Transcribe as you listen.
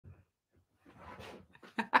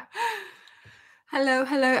Hello,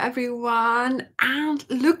 hello everyone. And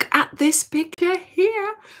look at this picture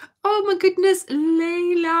here. Oh my goodness,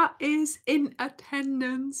 Layla is in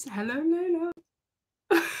attendance. Hello, Layla.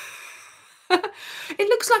 It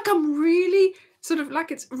looks like I'm really sort of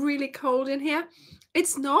like it's really cold in here.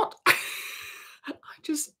 It's not. I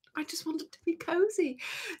just wanted to be cozy.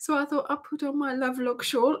 So I thought I'll put on my Love Look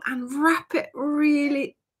shawl and wrap it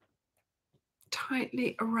really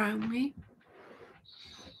tightly around me.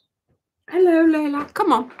 Hello, Layla.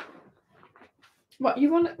 Come on. What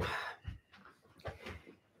you want to...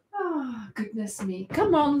 Oh, goodness me.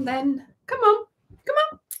 Come on, then. Come on. Come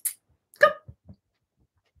on. Come.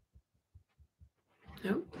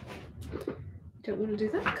 No. Don't want to do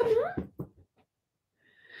that. Come on.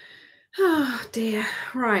 Oh, dear.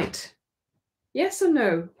 Right. Yes or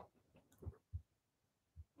no?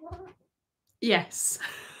 Yes.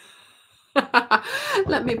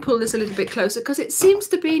 Let me pull this a little bit closer because it seems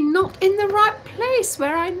to be not in the right place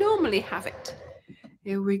where I normally have it.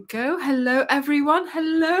 Here we go. Hello, everyone.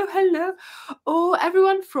 Hello, hello. Oh,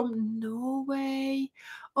 everyone from Norway.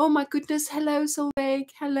 Oh, my goodness. Hello,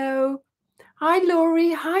 Solveig. Hello. Hi,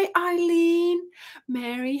 Laurie. Hi, Eileen.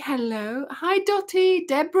 Mary. Hello. Hi, Dottie.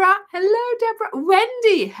 Deborah. Hello, Deborah.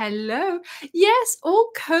 Wendy. Hello. Yes,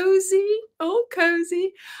 all cozy. All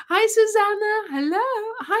cozy. Hi, Susanna. Hello.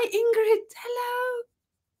 Hi, Ingrid. Hello.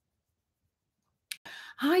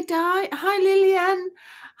 Hi, Di. Hi, Lillian.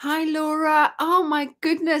 Hi, Laura. Oh, my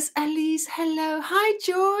goodness. Elise. Hello. Hi,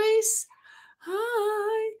 Joyce.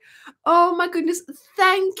 Hi. Oh my goodness.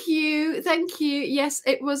 Thank you. Thank you. Yes,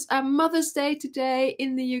 it was a Mother's Day today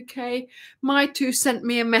in the UK. My two sent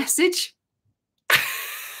me a message.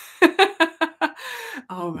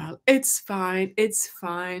 Oh, well, it's fine. It's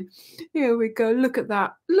fine. Here we go. Look at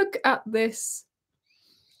that. Look at this.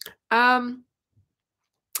 Hey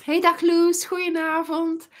Dakloes,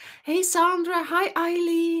 goedenavond. Hey Sandra, hi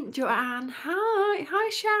Eileen, Joanne, hi, hi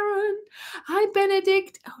Sharon, hi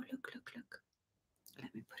Benedict. Oh, look, look, look.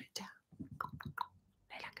 Let me put it down.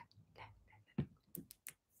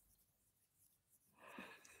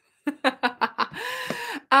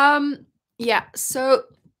 Yeah, so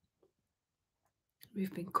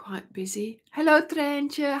we've been quite busy. Hello,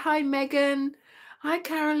 Trentje. Hi, Megan. Hi,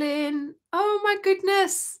 Carolyn. Oh, my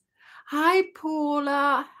goodness. Hi,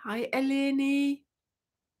 Paula. Hi, Eleni.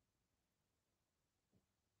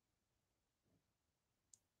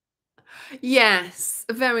 Yes,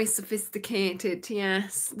 very sophisticated.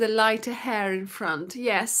 Yes, the lighter hair in front.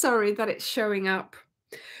 Yes, sorry that it's showing up.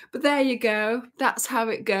 But there you go. That's how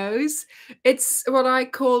it goes. It's what I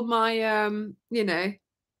call my you know,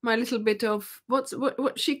 my little bit of what's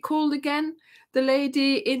she called again? The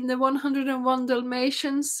lady in the 101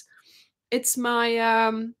 Dalmatians. It's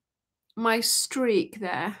my my streak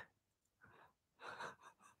there.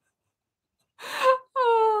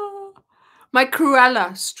 Oh, my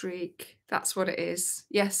Cruella streak. That's what it is.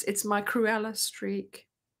 Yes, it's my Cruella streak.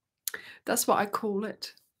 That's what I call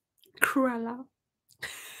it. Cruella.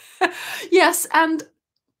 Yes, and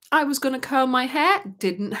I was going to curl my hair.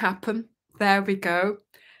 Didn't happen. There we go.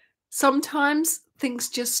 Sometimes things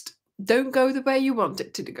just don't go the way you want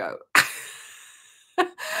it to go.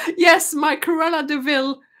 Yes, my Cruella de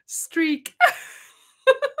Vil streak.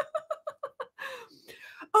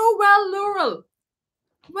 Oh, well, Laurel.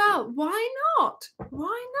 Well, why not?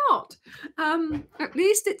 Why not? At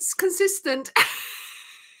least it's consistent.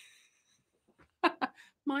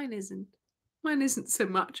 Mine isn't. Mine isn't so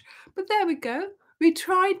much. But there we go. We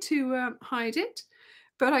tried to hide it.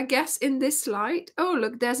 But I guess in this light, oh,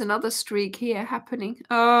 look, there's another streak here happening.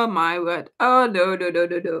 Oh, my word. Oh, no, no, no,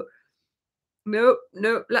 no, no. No,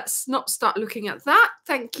 no, let's not start looking at that.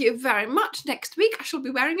 Thank you very much. Next week, I shall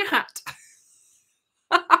be wearing a hat.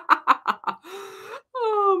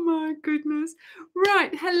 Oh, my goodness.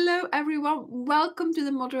 Right. Hello, everyone. Welcome to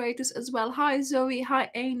the moderators as well. Hi, Zoe.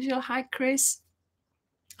 Hi, Angel. Hi, Chris.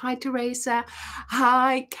 Hi, Teresa.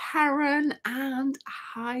 Hi, Karen. And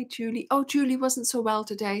hi, Julie. Oh, Julie wasn't so well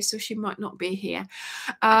today, so she might not be here.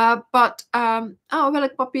 Oh,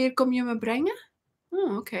 welk papier kom je me brengen?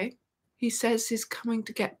 Oh, okay. He says he's coming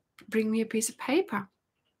to bring me a piece of paper.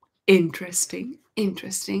 Interesting.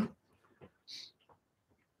 Interesting.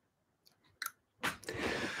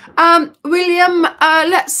 William,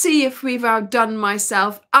 let's see if we've outdone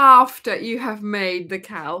myself after you have made the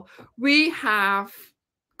cowl. We have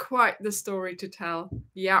quite the story to tell.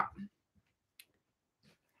 Yeah.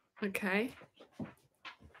 Okay.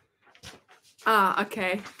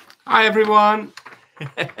 Okay. Hi, everyone.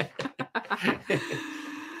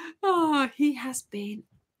 Oh, he has been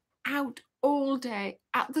out all day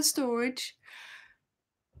at the storage,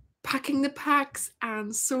 packing the packs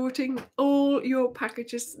and sorting all your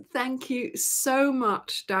packages. Thank you so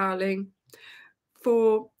much, darling,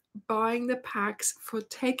 for buying the packs, for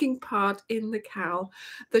taking part in the CAL.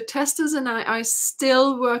 The testers and I are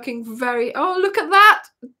still working very... Oh, look at that!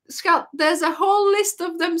 Scott, there's a whole list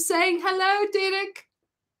of them saying hello, Derek.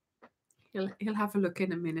 He'll have a look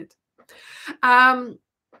in a minute.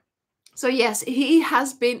 So yes, he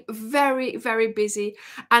has been very, very busy.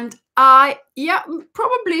 And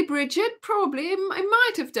probably Bridget, probably it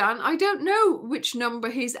might have done. I don't know which number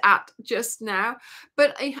he's at just now,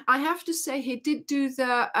 but I have to say he did do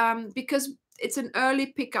the, because it's an early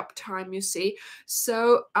pickup time, you see.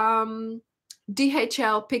 So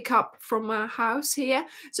DHL pickup from our house here.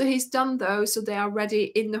 So he's done those. So they are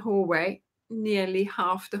ready in the hallway. Nearly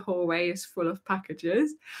half the hallway is full of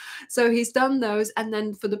packages. So he's done those. And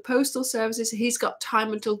then for the postal services, he's got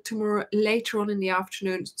time until tomorrow later on in the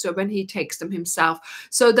afternoon. So when he takes them himself.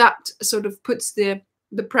 So that sort of puts the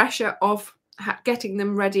pressure of getting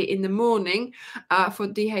them ready in the morning for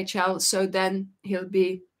DHL. So then he'll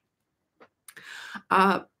be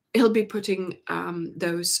putting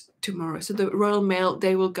those tomorrow. So the Royal Mail,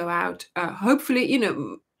 they will go out hopefully, you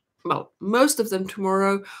know, well, most of them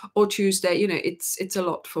tomorrow or Tuesday. You know, it's a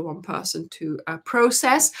lot for one person to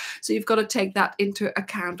process. So you've got to take that into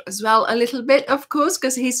account as well a little bit, of course,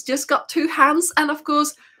 because he's just got 2 hands. And of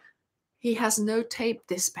course, he has no tape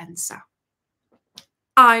dispenser.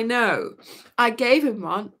 I know. I gave him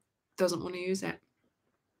one. Doesn't want to use it.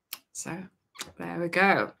 So there we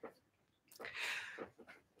go.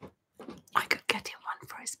 I could get him one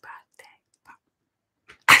for his birthday, but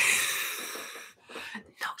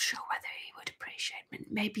not sure whether he would appreciate it.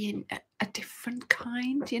 Maybe in a different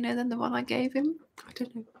kind, you know, than the one I gave him. I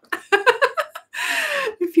don't know.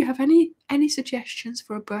 If you have any suggestions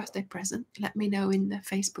for a birthday present, let me know in the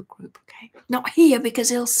Facebook group, okay? Not here because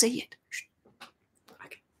he'll see it.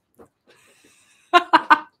 Okay.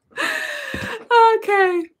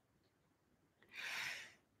 Okay.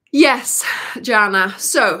 Yes, Jana.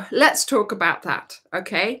 So let's talk about that,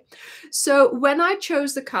 okay? So when I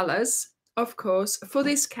chose the colors, of course, for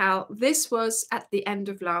this CAL, this was at the end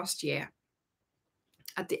of last year.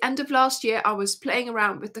 At the end of last year, I was playing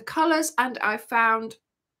around with the colors and I found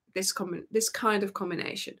this kind of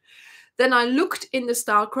combination. Then I looked in the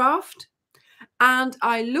StarCraft and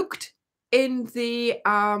I looked in the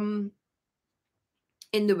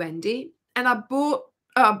Wendy, and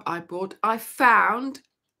I found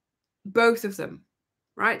both of them,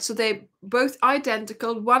 right? So they're both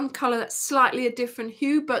identical, one color that's slightly a different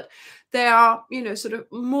hue, but they are, you know, sort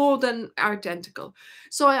of more than identical.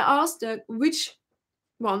 So I asked her which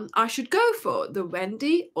one I should go for, the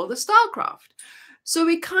Wendy or the StarCraft. So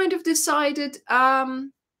we kind of decided,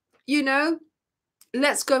 you know,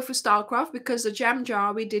 let's go for StarCraft because the jam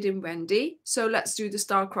jar we did in Wendy. So let's do the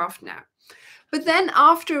StarCraft now. But then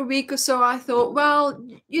after a week or so, I thought, well,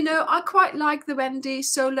 you know, I quite like the Wendy,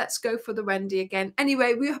 so let's go for the Wendy again.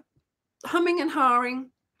 Anyway, we're humming and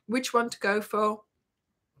hawing which one to go for.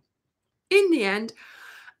 In the end,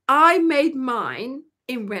 I made mine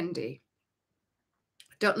in Wendy.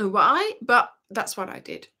 Don't know why, but that's what I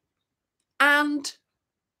did. And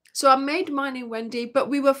so I made mine in Wendy, but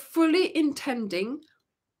we were fully intending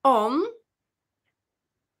on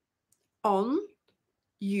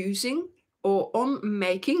using or on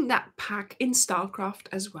making that pack in StarCraft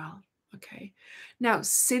as well. Okay. Now,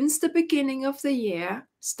 since the beginning of the year,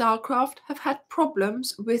 StarCraft have had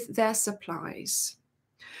problems with their supplies.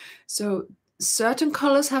 So certain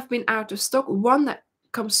colors have been out of stock. One that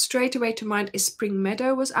comes straight away to mind is Spring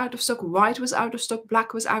Meadow was out of stock, white was out of stock,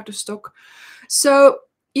 black was out of stock. So,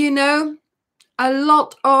 you know, a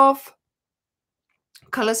lot of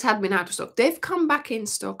colors had been out of stock. They've come back in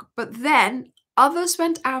stock, but then others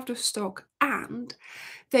went out of stock and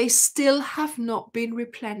they still have not been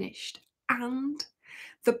replenished. And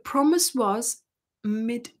the promise was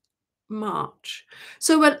mid-March.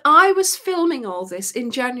 So when I was filming all this in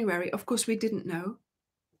January, of course, we didn't know.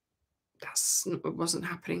 It wasn't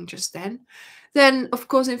happening just then. Then, of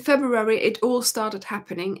course, in February, it all started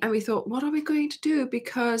happening. And we thought, what are we going to do?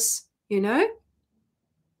 Because, you know.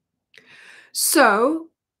 So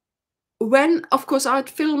when, of course,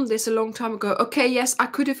 I'd filmed this a long time ago. Okay, yes, I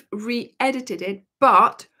could have re-edited it,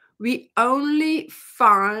 but we only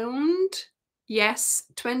found, yes,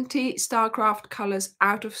 20 StarCraft colors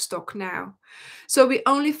out of stock now. So we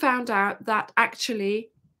only found out that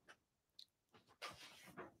actually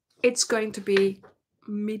it's going to be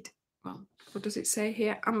well, what does it say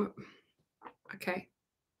here? Okay.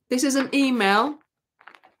 This is an email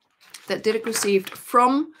that Dirk received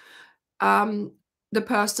from the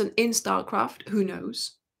person in StarCraft who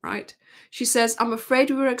knows. right? She says, I'm afraid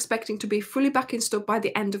we were expecting to be fully back in stock by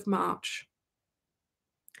the end of March.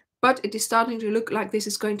 But it is starting to look like this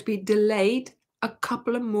is going to be delayed a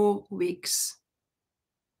couple of more weeks.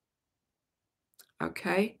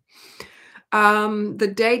 Okay.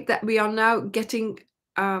 The date that we are now getting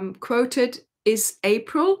quoted is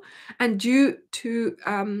April, and due to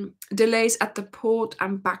delays at the port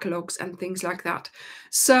and backlogs and things like that.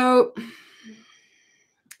 So,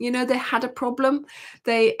 you know, they had a problem.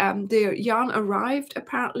 Their yarn arrived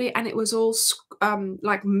apparently, and it was all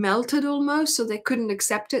like melted almost, so they couldn't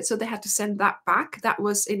accept it, so they had to send that back. That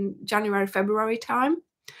was in January, February time.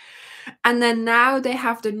 And then now they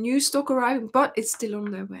have the new stock arriving, but it's still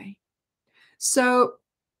on their way. So,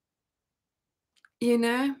 you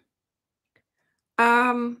know,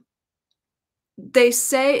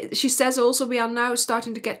 she says also we are now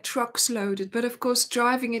starting to get trucks loaded, but of course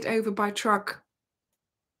driving it over by truck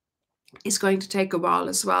is going to take a while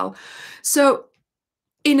as well. So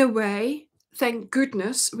in a way, thank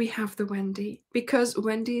goodness we have the Wendy, because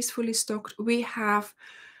Wendy is fully stocked. We have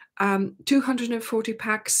 240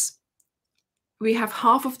 packs. We have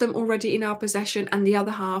half of them already in our possession, and the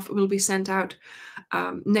other half will be sent out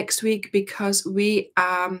next week, because we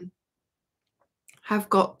have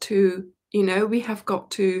got to, you know, we have got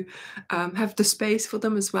to have the space for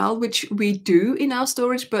them as well, which we do in our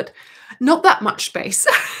storage, but not that much space.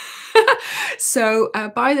 So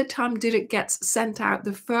by the time it gets sent out,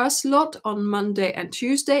 the first lot on Monday and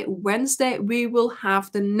Tuesday, Wednesday, we will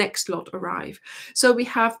have the next lot arrive. So we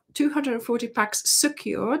have 240 packs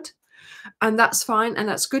secured, and that's fine, and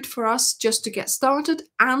that's good for us just to get started.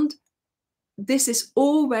 And this is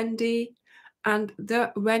all Wendy, and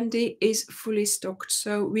the Wendy is fully stocked,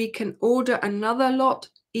 so we can order another lot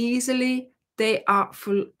easily. They are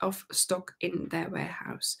full of stock in their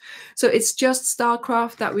warehouse. So it's just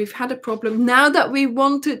Starcraft that we've had a problem. Now that we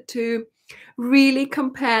wanted to really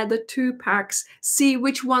compare the two packs, see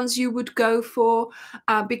which ones you would go for,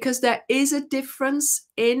 because there is a difference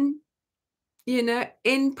in, you know,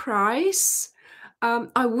 in price.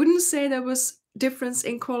 I wouldn't say there was difference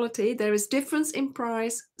in quality. There is difference in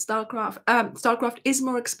price. Starcraft is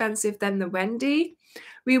more expensive than the Wendy.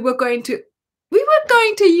 We were going to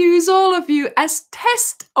use all of you as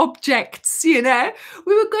test objects, you know.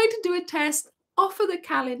 We were going to do a test, offer the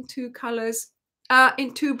Cal in 2 colors,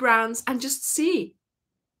 in 2 brands, and just see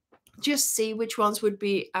which ones would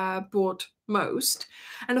be bought most.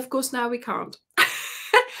 And of course now we can't.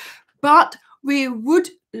 But we would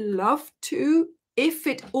love to, if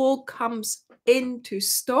it all comes into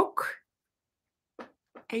stock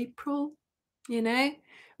April, you know,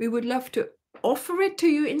 we would love to offer it to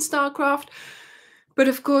you in Starcraft. But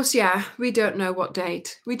of course, yeah, we don't know what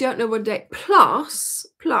date. We don't know what date. Plus,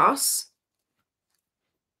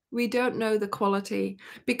 we don't know the quality,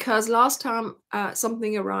 because last time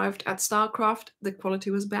something arrived at Starcraft, the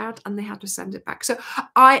quality was bad and they had to send it back. So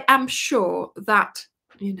I am sure that,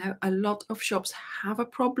 you know, a lot of shops have a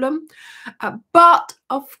problem. But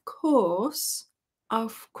of course,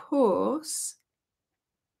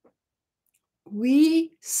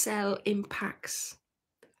 we sell in packs.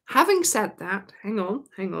 Having said that, hang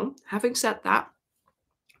on. Having said that,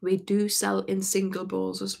 we do sell in single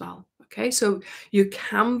balls as well. Okay, so you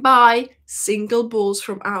can buy single balls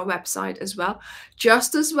from our website as well,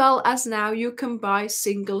 just as well as now you can buy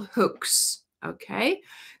single hooks. Okay,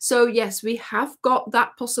 so yes, we have got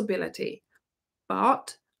that possibility,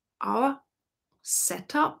 but our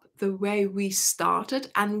setup, the way we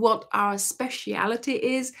started and what our speciality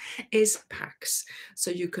is packs.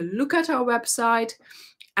 So you can look at our website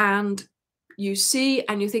and you see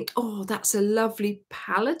and you think, oh, that's a lovely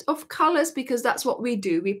palette of colors, because that's what we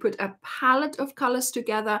do. We put a palette of colors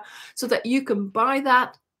together so that you can buy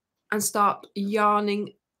that and start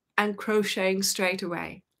yarning and crocheting straight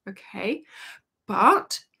away. Okay,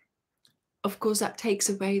 but of course that takes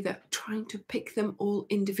away the trying to pick them all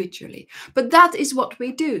individually, but that is what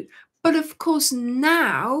we do. But of course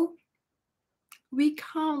now we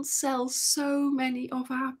can't sell so many of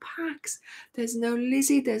our packs. There's no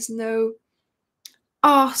Lizzie, there's no,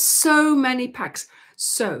 so many packs.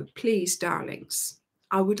 So please, darlings,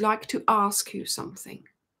 I would like to ask you something.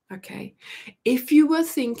 Okay, if you were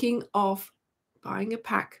thinking of buying a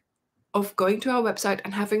pack, of going to our website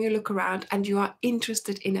and having a look around, and you are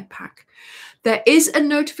interested in a pack, there is a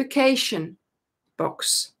notification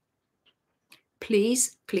box.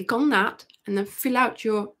 Please click on that and then fill out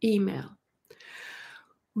your email.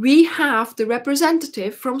 We have the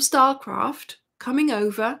representative from Starcraft coming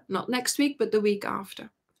over, not next week, but the week after.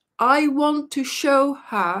 I want to show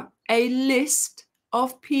her a list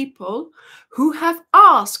of people who have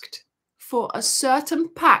asked for a certain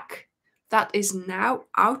pack that is now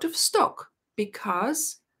out of stock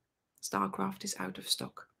because Starcraft is out of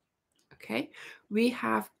stock. Okay, we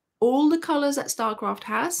have all the colors that Starcraft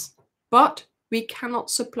has, but we cannot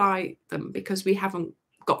supply them because we haven't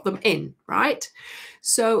got them in, right?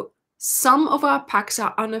 So some of our packs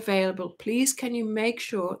are unavailable. Please, can you make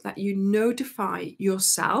sure that you notify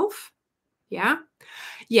yourself? Yeah.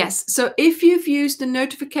 Yes. So if you've used the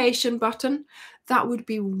notification button, that would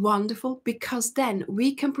be wonderful, because then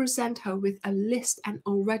we can present her with a list, and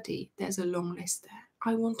already there's a long list there.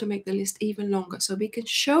 I want to make the list even longer so we can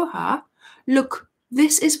show her, look,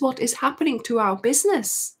 this is what is happening to our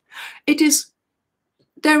business.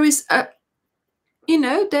 There is a,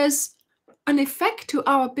 there's an effect to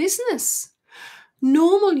our business.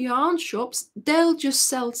 Normal yarn shops, they'll just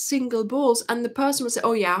sell single balls, and the person will say,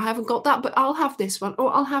 oh yeah, I haven't got that, but I'll have this one,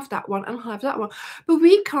 or I'll have that one, and I'll have that one. But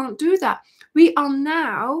we can't do that. We are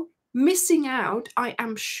now missing out, I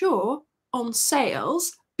am sure, on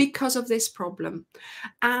sales because of this problem.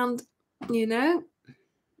 And,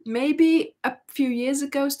 maybe a few years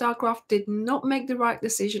ago, Starcraft did not make the right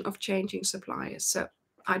decision of changing suppliers. So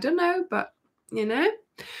I don't know, but,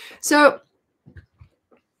 So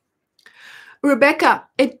Rebecca,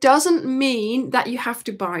 it doesn't mean that you have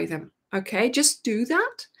to buy them, okay? Just do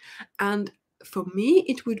that. And for me,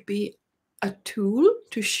 it would be a tool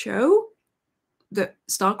to show the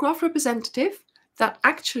Starcraft representative that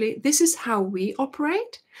actually this is how we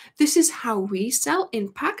operate, this is how we sell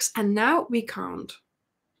in packs, and now we can't.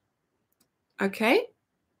 Okay?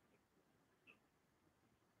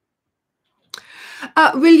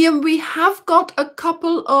 William, we have got a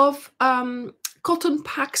couple of cotton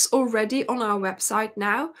packs already on our website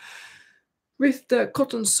now with the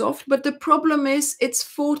cotton soft, but the problem is it's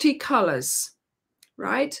 40 colors,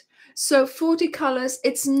 right? So 40 colors,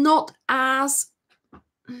 it's not as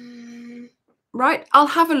right. I'll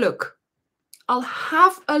have a look. I'll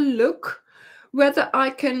have a look whether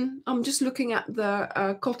I can, I'm just looking at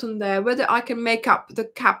the cotton there, whether I can make up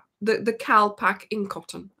the cal pack in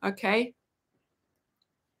cotton. Okay.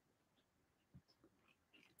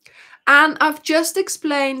 And I've just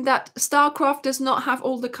explained that Starcraft does not have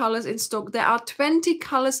all the colors in stock. There are 20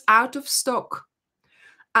 colors out of stock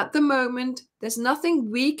at the moment. There's nothing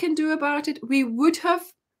we can do about it. We would have,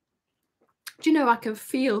 I can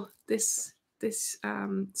feel this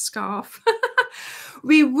scarf.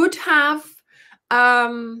 We would have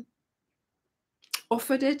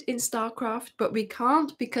offered it in Starcraft, but we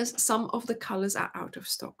can't because some of the colors are out of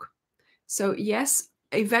stock. So yes,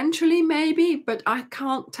 eventually maybe, but I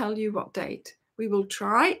can't tell you what date. We will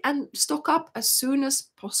try and stock up as soon as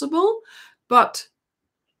possible, but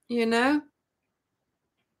there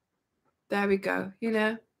we go,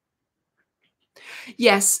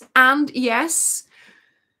 Yes, and yes,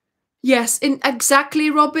 exactly,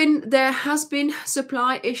 Robin. There has been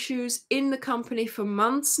supply issues in the company for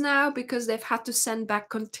months now because they've had to send back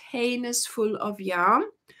containers full of yarn.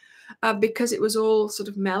 Because it was all sort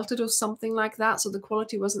of melted or something like that, so the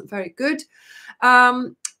quality wasn't very good.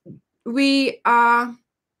 We are,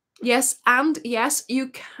 yes, and yes, you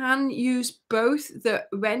can use both the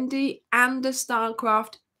Wendy and the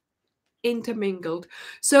Starcraft intermingled.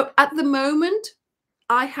 So at the moment,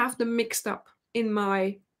 I have them mixed up in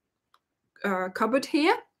my cupboard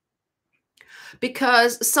here,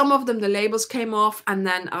 because some of them, the labels came off, and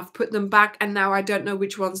then I've put them back, and now I don't know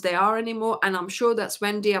which ones they are anymore. And I'm sure that's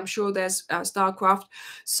Wendy, I'm sure there's Starcraft.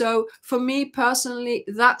 So for me personally,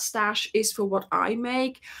 that stash is for what I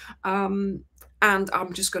make, and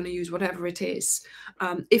I'm just going to use whatever it is.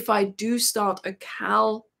 If I do start a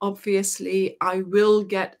cal, obviously I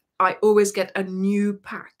always get a new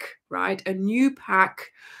pack, right? A new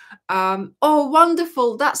pack. Oh,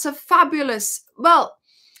 wonderful. That's a fabulous, well,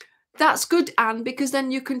 that's good, Anne, because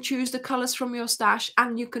then you can choose the colors from your stash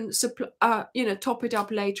and you can top it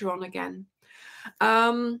up later on again.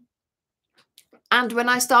 And when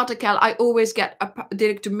I start a cal, I always get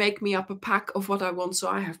Dirk to make me up a pack of what I want. So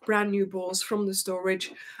I have brand new balls from the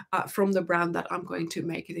storage, from the brand that I'm going to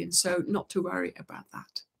make it in. So not to worry about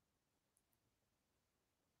that.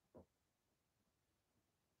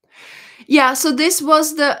 Yeah, so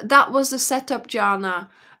that was the setup, Jana.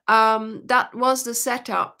 That was the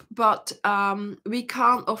setup, but we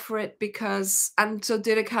can't offer it because, and so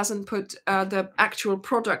Dirk hasn't put the actual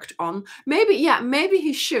product on. Maybe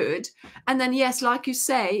he should. And then yes, like you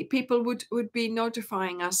say, people would be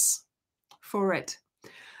notifying us for it.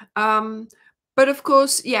 But of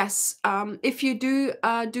course, yes, if you do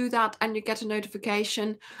that and you get a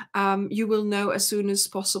notification, you will know as soon as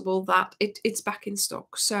possible that it's back in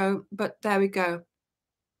stock. So, but there we go.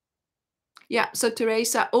 Yeah, so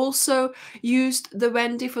Teresa also used the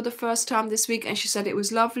Wendy for the first time this week, and she said it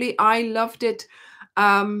was lovely. I loved it.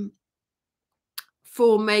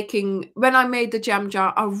 For making, when I made the jam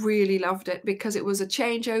jar, I really loved it because it was a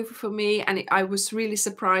changeover for me, and I was really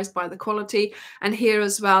surprised by the quality. And here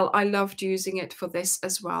as well, I loved using it for this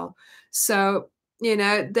as well. So, you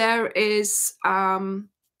know, there is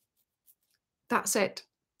that's it.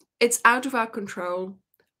 It's out of our control,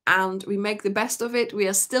 and we make the best of it. We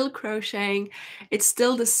are still crocheting. It's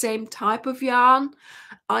still the same type of yarn.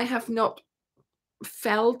 I have not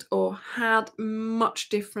felt or had much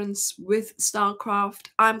difference with Starcraft.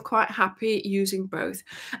 I'm quite happy using both.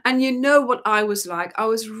 And you know what I was like? I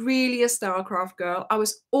was really a Starcraft girl. I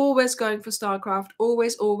was always going for Starcraft,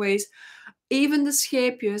 always, always. Even the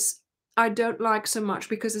Scapious, I don't like so much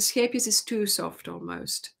because the Scapious is too soft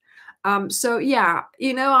almost. So yeah,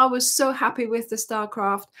 you know, I was so happy with the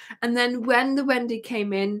Starcraft. And then when the Wendy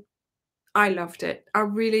came in, I loved it. I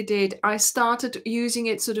really did. I started using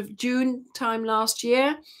it sort of June time last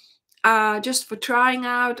year, just for trying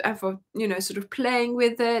out and for, you know, sort of playing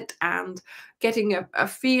with it and getting a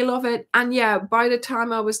feel of it. And yeah, by the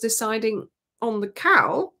time I was deciding on the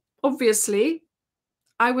cowl, obviously,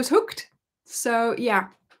 I was hooked. So yeah,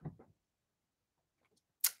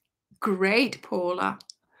 great, Paula.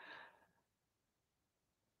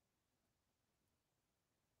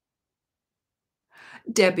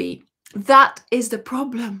 Debbie, that is the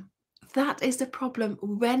problem. That is the problem.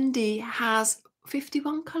 Wendy has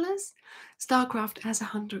 51 colors. Starcraft has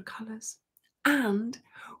 100 colors. And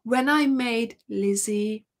when I made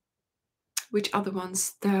Lizzie, which other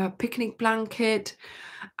ones? The picnic blanket,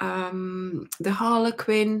 the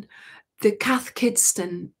Harlequin, the Kath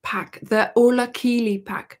Kidston pack, the Ola Keeley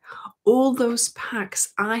pack, all those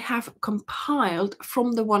packs I have compiled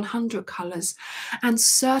from the 100 colors, and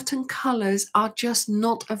certain colors are just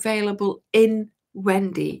not available in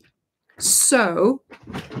Wendy. So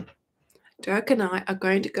Dirk and I are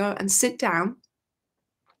going to go and sit down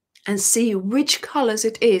and see which colors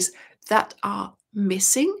it is that are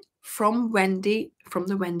missing from Wendy, from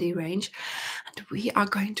the Wendy range. And we are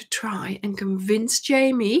going to try and convince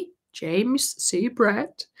James C.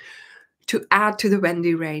 Brett, to add to the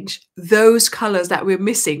Wendy range those colors that we're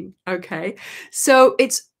missing. Okay, so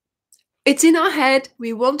it's in our head.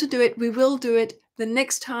 We want to do it. We will do it the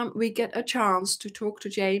next time we get a chance to talk to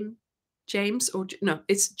James, or no,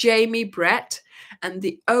 it's Jamie Brett, and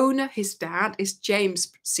the owner, his dad, is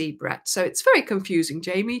James C. Brett. So it's very confusing.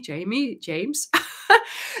 James.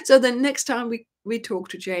 So the next time we talk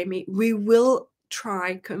to Jamie, we will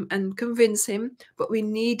try and convince him, but we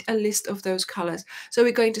need a list of those colors. So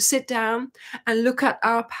we're going to sit down and look at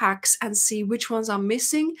our packs and see which ones are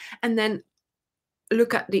missing, and then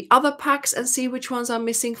look at the other packs and see which ones are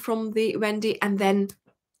missing from the Wendy, and then,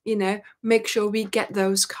 you know, make sure we get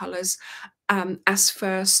those colors as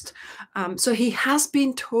first. So he has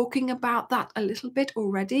been talking about that a little bit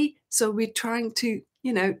already. So we're trying to,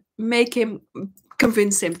 you know,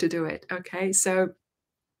 convince him to do it. Okay, so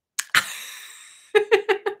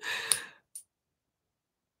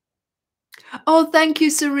oh, thank you,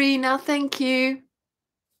 Serena. Thank you.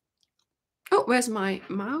 Oh, where's my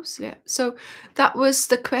mouse? Yeah. So that was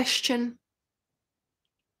the question.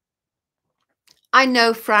 I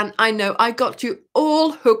know, Fran. I know. I got you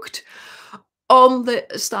all hooked on the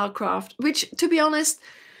Starcraft, which, to be honest,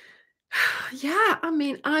 yeah, I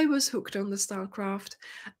mean, I was hooked on the Starcraft.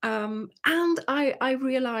 And I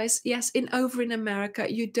realized, yes, over in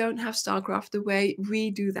America, you don't have Starcraft the way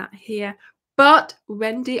we do that here. But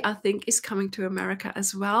Wendy, I think, is coming to America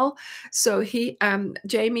as well. So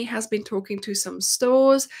Jamie has been talking to some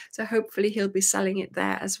stores. So hopefully he'll be selling it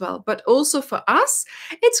there as well. But also for us,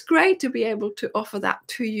 it's great to be able to offer that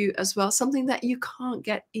to you as well. Something that you can't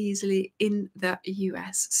get easily in the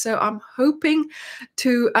US. So I'm hoping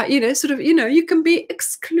to, you know, sort of, you know, you can be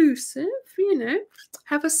exclusive, you know,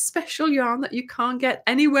 have a special yarn that you can't get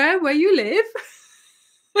anywhere where you live.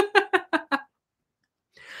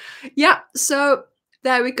 Yeah, so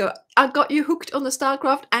there we go. I got you hooked on the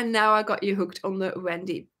Starcraft, and now I got you hooked on the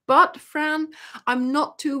Wendy. But Fran, I'm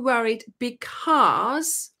not too worried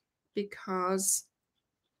because you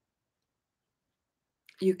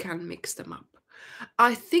can mix them up.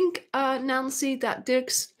 I think, Nancy, that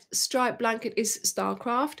Dirk's striped blanket is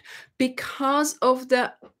Starcraft because of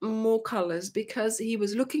the more colors, because he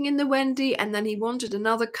was looking in the Wendy and then he wanted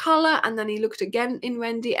another color, and then he looked again in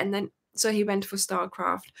Wendy, and then so he went for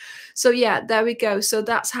Starcraft. So yeah, there we go. So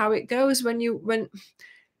that's how it goes when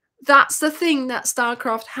that's the thing that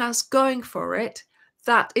Starcraft has going for it,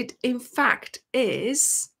 that it in fact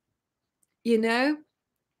is, you know,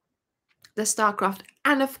 the Starcraft.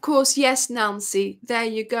 And of course, yes, Nancy, there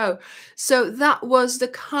you go. So that was the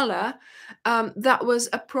color. That was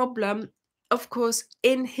a problem, of course,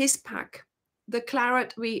 in his pack. The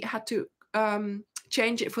claret, we had to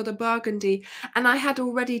change it for the burgundy, and I had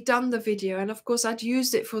already done the video, and of course I'd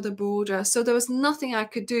used it for the border, so there was nothing I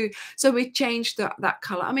could do. So we changed that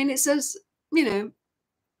color. I mean, it says, you know,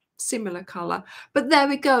 similar color, but there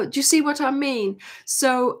we go. Do you see what I mean?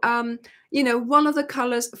 So you know, one of the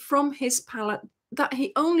colors from his palette that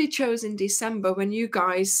he only chose in December when you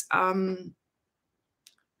guys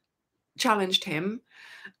challenged him,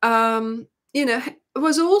 you know,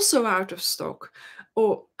 was also out of stock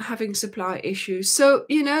or having supply issues. So,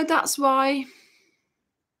 you know, that's why,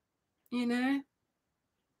 you know.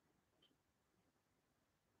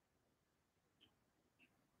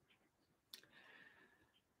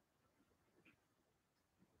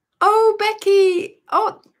 Oh, Becky.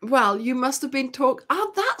 Oh, well, you must have been talking.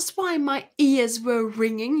 Oh, that's why my ears were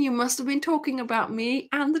ringing. You must have been talking about me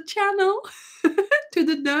and the channel to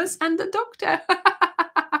the nurse and the doctor.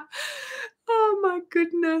 Oh, my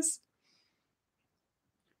goodness.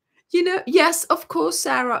 You know, yes, of course,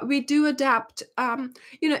 Sarah, we do adapt.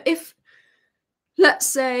 You know, if, let's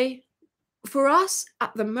say, for us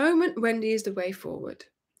at the moment, Wendy is the way forward.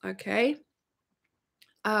 Okay.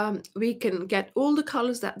 We can get all the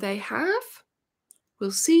colors that they have.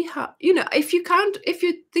 We'll see how, you know, if you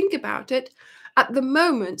think about it, at the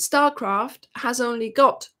moment, Starcraft has only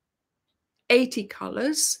got 80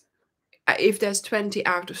 colors. If there's 20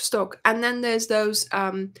 out of stock, and then there's those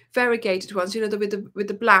variegated ones, you know, with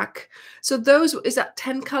the black. So those, is that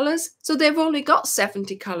 10 colors? So they've only got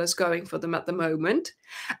 70 colors going for them at the moment,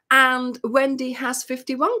 and Wendy has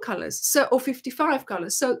 51 colors, so, or 55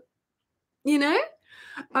 colors. So, you know,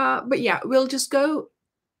 but yeah, we'll just go.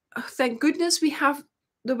 Thank goodness we have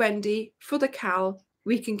the Wendy for the Cal.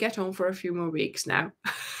 We can get on for a few more weeks now.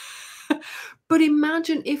 But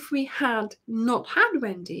imagine if we had not had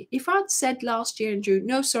Wendy. If I'd said last year in June,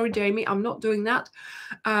 no, sorry, Jamie, I'm not doing that.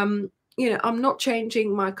 You know, I'm not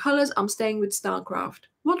changing my colors. I'm staying with Starcraft.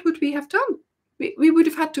 What would we have done? We would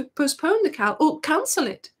have had to postpone the Cal or cancel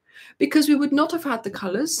it, because we would not have had the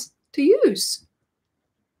colors to use.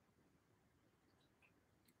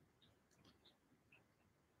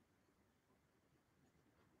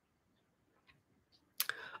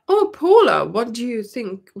 Oh, Paula, what do you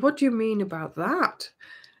think? What do you mean about that?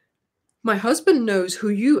 My husband knows who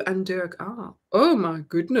you and Dirk are. Oh my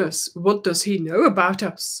goodness, what does he know about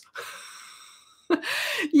us?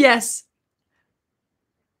 Yes.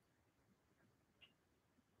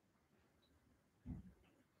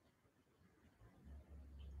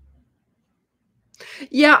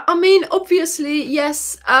 Yeah, I mean, obviously,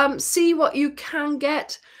 yes, see what you can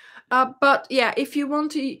get. But yeah, if you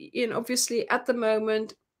want to, you know, obviously at the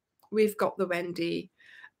moment, we've got the Wendy.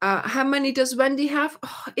 How many does Wendy have?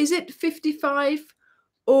 Oh, is it 55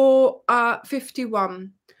 or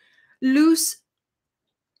 51? Loes,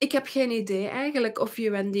 ik heb geen idee eigenlijk of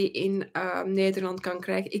je Wendy in Nederland kan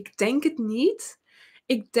krijgen. Ik denk het niet.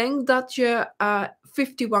 Ik denk dat je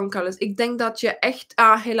 51 colors. Ik denk dat je echt...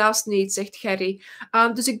 helaas niet, zegt Gerry.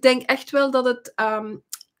 Dus ik denk echt wel dat het...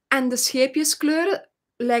 en de scheepjeskleuren,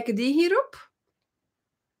 lijken die hierop?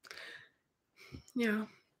 Ja.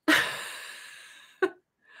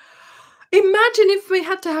 Imagine if we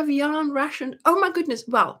had to have yarn ration. Oh my goodness.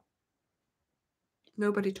 Well,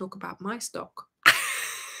 nobody talk about my stock.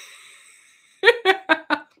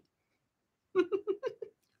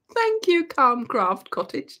 Thank you, Calmcraft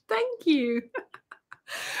Cottage. Thank you.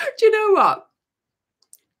 Do you know what?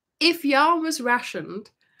 If yarn was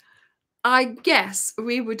rationed, I guess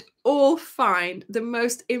we would all find the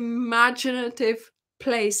most imaginative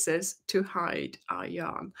places to hide our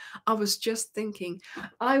yarn. I was just thinking,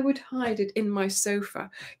 I would hide it in my sofa.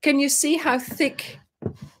 Can you see how thick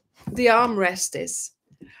the armrest is?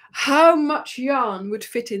 How much yarn would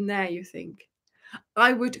fit in there, you think?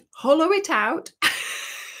 I would hollow it out.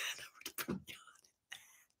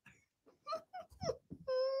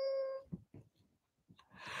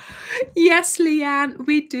 Yes, Leanne,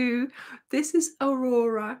 we do. This is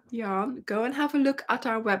Aurora yarn. Go and have a look at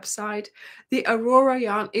our website. The Aurora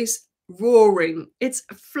yarn is roaring. It's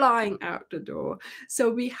flying out the door. So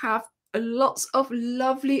we have lots of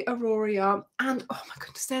lovely Aurora yarn. And oh my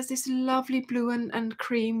goodness, there's this lovely blue and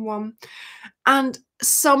cream one. And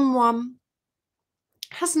someone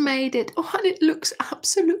has made it. Oh, and it looks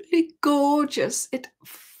absolutely gorgeous.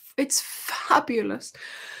 It's fabulous.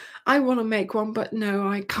 I want to make one, but no,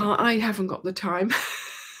 I can't. I haven't got the time.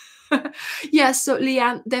 Yes, so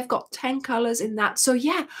Leanne, they've got 10 colors in that. So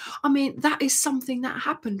yeah, I mean, that is something that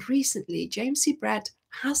happened recently. Jamesy Bread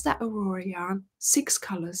has that Aurora yarn, 6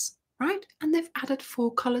 colours, right? And they've added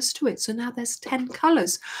 4 colours to it. So now there's 10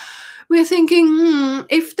 colours. We're thinking,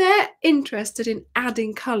 if they're interested in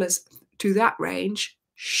adding colours to that range,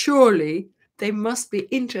 surely they must be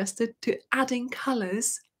interested to adding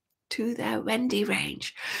colours to their Wendy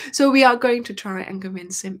range. So we are going to try and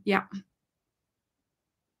convince him. Yeah.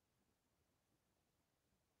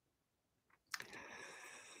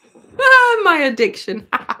 My addiction.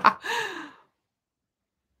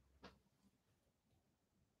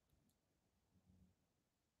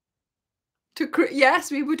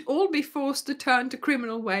 Yes, we would all be forced to turn to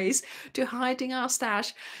criminal ways, to hiding our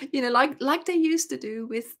stash, like they used to do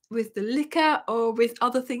with the liquor or with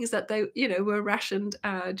other things that they were rationed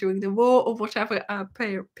during the war or whatever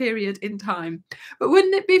period in time. But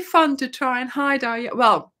wouldn't it be fun to try and hide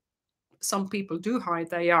well, some people do hide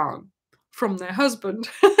their yarn from their husband.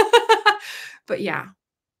 But yeah,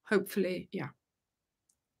 hopefully, yeah.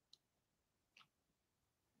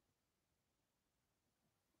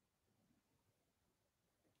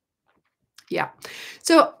 Yeah.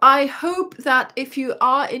 So I hope that if you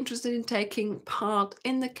are interested in taking part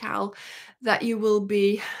in the CAL, that you will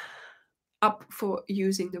be up for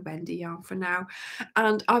using the Wendy yarn for now.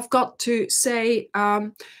 And I've got to say,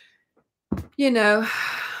 you know,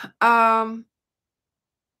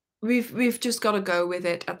 we've just got to go with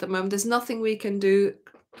it at the moment. There's nothing we can do.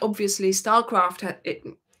 Obviously, Starcraft,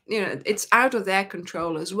 it's out of their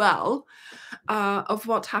control as well, of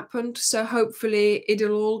what happened. So hopefully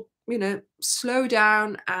it'll all slow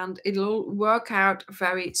down and it'll all work out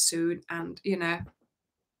very soon. And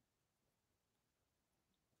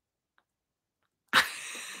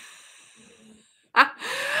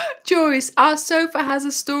Joyce, our sofa has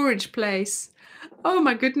a storage place. Oh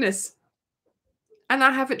my goodness. And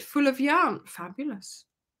I have it full of yarn. Fabulous.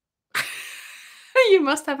 You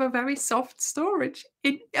must have a very soft storage,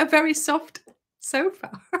 a very soft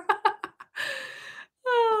sofa.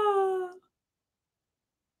 Ah.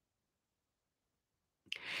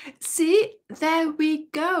 See, there we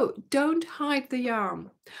go. Don't hide the yarn.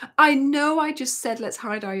 I know I just said let's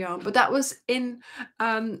hide our yarn, but that was in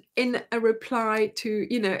a reply to,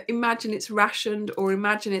 imagine it's rationed or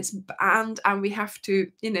imagine it's banned and we have to,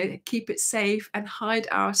 keep it safe and hide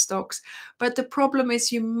our stocks. But the problem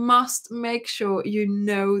is you must make sure you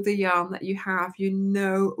know the yarn that you have,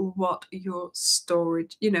 what your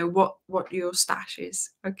storage, what your stash is,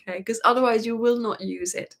 okay? Because otherwise you will not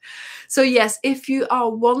use it. So yes, if you are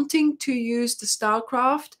wanting to use the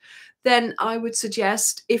Starcraft, then I would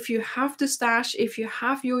suggest, if you have the stash, if you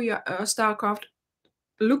have your Starcraft,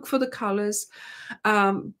 look for the colors.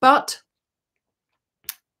 But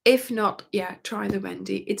if not, yeah, try the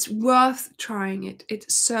Wendy. It's worth trying it.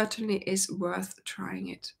 It certainly is worth trying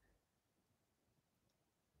it.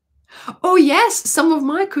 Oh yes, some of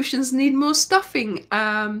my cushions need more stuffing,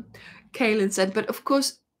 Kaylin said. But of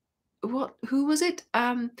course, who was it?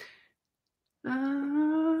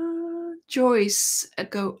 Joyce,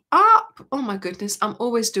 go up. Oh my goodness, I'm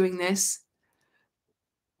always doing this.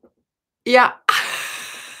 Yeah.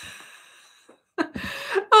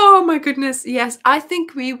 Oh my goodness. Yes, I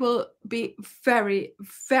think we will be very,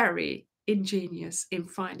 very ingenious in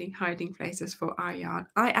finding hiding places for our yarn.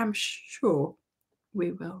 I am sure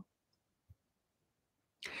we will.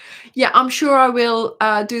 Yeah, I'm sure I will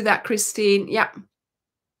do that, Christine. Yeah.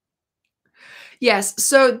 Yes.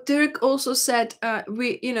 So Dirk also said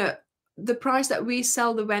the price that we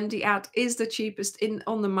sell the Wendy at is the cheapest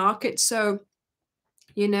on the market. So,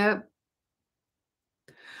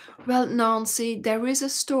 well, Nancy, there is a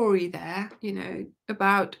story there,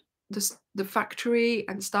 about the factory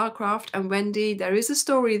and Starcraft and Wendy. There is a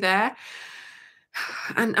story there.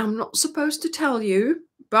 And I'm not supposed to tell you,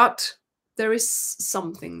 but there is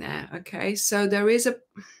something there. Okay. So there is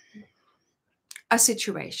a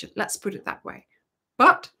situation. Let's put it that way.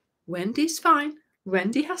 But Wendy's fine.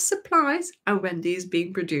 Wendy has supplies and Wendy is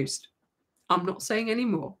being produced. I'm not saying any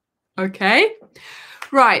more. Okay.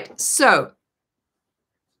 Right. So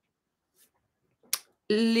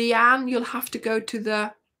Leanne, you'll have to go to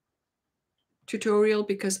the tutorial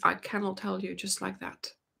because I cannot tell you just like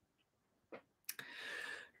that.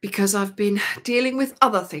 Because I've been dealing with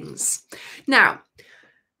other things. Now,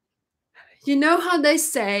 you know how they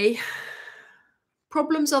say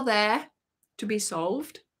problems are there to be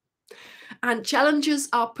solved and challenges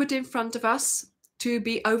are put in front of us to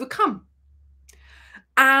be overcome.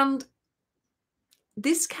 And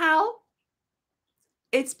this CAL,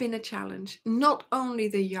 it's been a challenge. Not only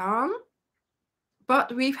the yarn,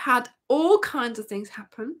 but we've had all kinds of things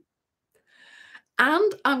happen.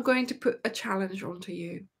 And I'm going to put a challenge onto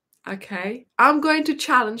you. Okay, I'm going to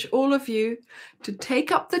challenge all of you to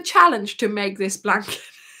take up the challenge to make this blanket.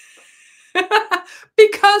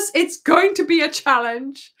 Because it's going to be a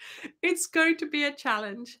challenge. It's going to be a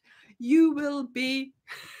challenge. You will be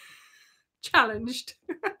challenged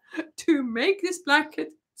to make this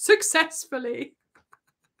blanket successfully.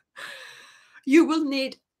 You will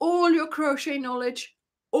need all your crochet knowledge,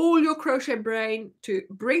 all your crochet brain to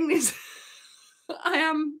bring this. I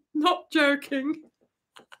am not joking.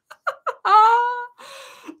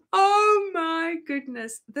 Oh my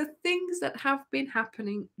goodness. The things that have been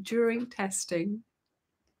happening during testing.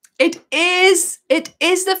 It is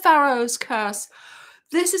the Pharaoh's curse.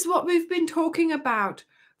 This is what we've been talking about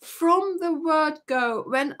from the word go.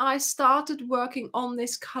 When I started working on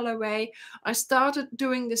this colorway, I started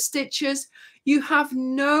doing the stitches. You have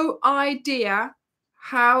no idea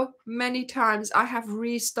how many times I have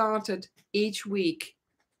restarted each week.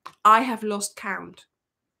 I have lost count.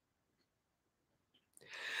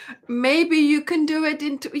 Maybe you can do it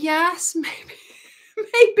into, yes,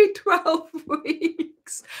 maybe 12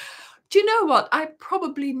 weeks. Do you know what? I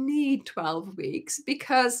probably need 12 weeks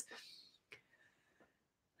because,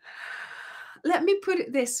 let me put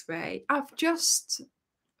it this way. I've just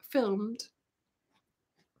filmed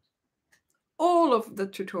all of the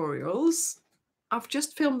tutorials. I've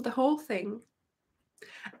just filmed the whole thing.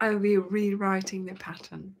 I'll be rewriting the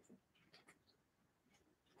pattern.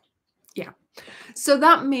 Yeah. So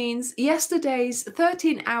that means yesterday's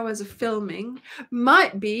 13 hours of filming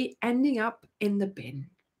might be ending up in the bin.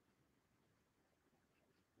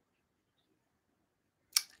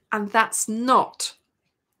 And that's not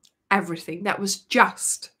everything. That was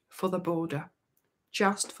just for the border.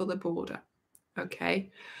 Just for the border.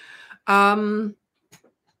 Okay. Yeah.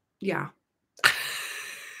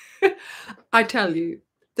 I tell you,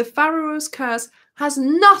 the Pharaoh's curse has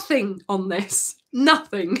nothing on this.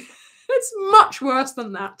 Nothing. It's much worse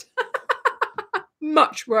than that.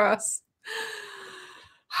 Much worse.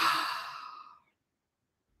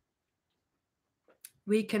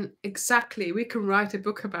 We can write a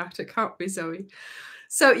book about it, can't we, Zoe?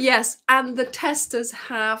 So yes, and the testers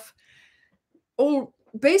have all,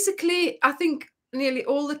 basically, I think nearly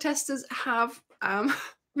all the testers have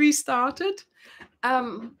restarted.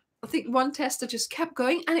 I think one tester just kept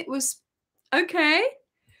going and it was okay.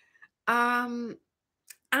 And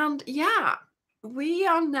yeah, we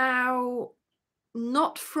are now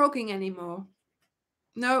not frogging anymore.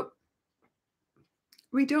 No,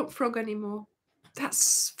 we don't frog anymore.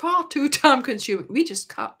 That's far too time consuming. We just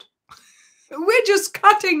cut. We're just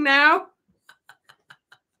cutting now.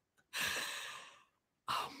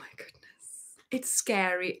 Oh my goodness. It's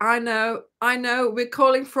scary. I know. We're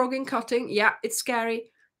calling frogging cutting. Yeah, it's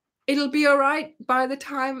scary. It'll be all right by the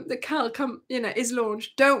time the cal is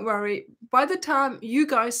launched. Don't worry. By the time you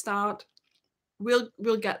guys start, we'll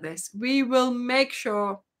get this. We will make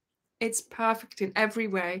sure it's perfect in every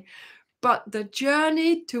way. But the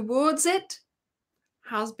journey towards it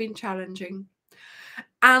has been challenging.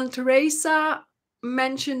 And Teresa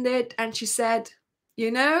mentioned it and she said,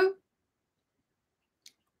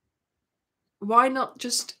 why not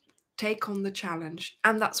just take on the challenge?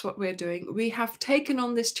 And that's what we're doing. We have taken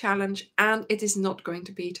on this challenge and it is not going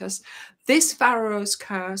to beat us. This Pharaoh's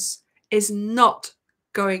curse is not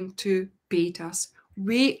going to beat us.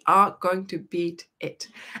 We are going to beat it.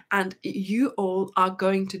 And you all are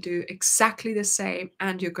going to do exactly the same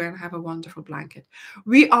and you're going to have a wonderful blanket.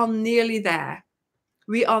 We are nearly there.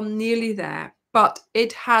 We are nearly there. But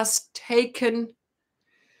it has taken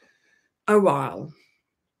a while.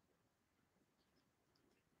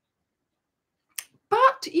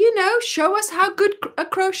 But, show us how good a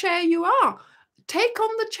crocheter you are. Take on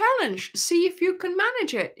the challenge. See if you can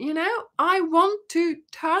manage it. I want to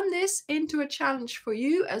turn this into a challenge for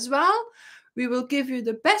you as well. We will give you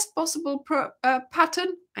the best possible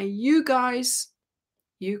pattern and you guys,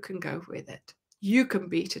 you can go with it. You can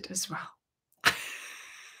beat it as well.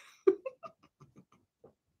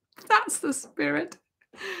 That's the spirit.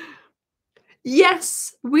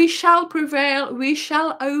 Yes, we shall prevail. We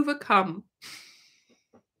shall overcome.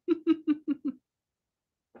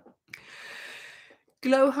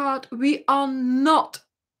 Glowheart, we are not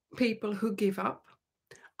people who give up.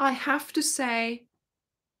 I have to say,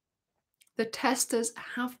 the testers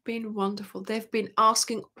have been wonderful. They've been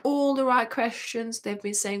asking all the right questions. They've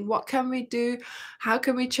been saying, what can we do? How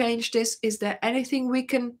can we change this? Is there anything we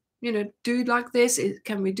can, do like this?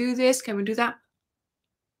 Can we do this? Can we do that?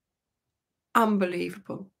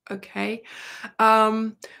 Unbelievable. Okay.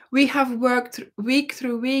 We have worked week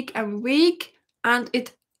through week and week, and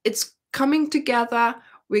it's coming together.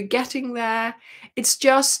 We're getting there. It's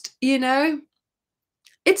just,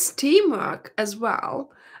 It's teamwork as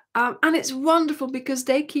well. And it's wonderful because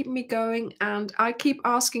they keep me going and I keep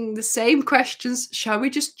asking the same questions. Shall we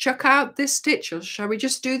just chuck out this stitch or shall we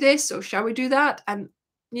just do this or shall we do that? And,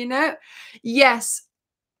 you know, yes,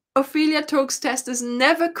 Ophelia Talks testers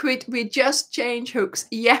never quit. We just change hooks.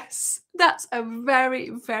 Yes, that's a very,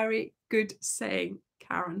 very good saying,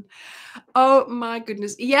 Karen. Oh my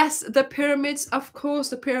goodness. Yes, the pyramids, of course,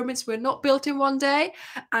 the pyramids were not built in one day.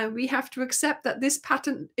 And we have to accept that this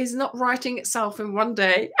pattern is not writing itself in one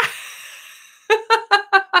day.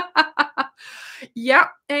 Yeah,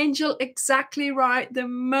 Angel, exactly right. The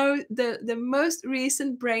most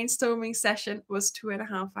recent brainstorming session was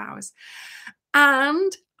 2.5 hours.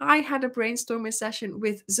 And I had a brainstorming session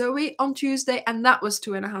with Zoe on Tuesday, and that was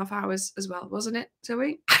 2.5 hours as well, wasn't it,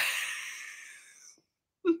 Zoe?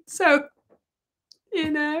 So, you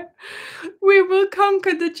know, we will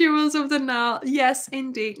conquer the jewels of the Nile. Yes,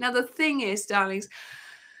 indeed. Now, the thing is, darlings,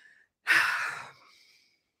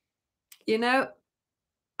 you know,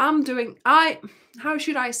 how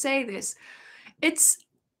should I say this?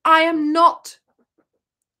 I am not,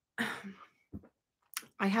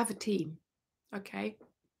 I have a team, okay?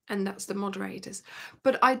 And that's the moderators.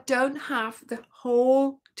 But I don't have the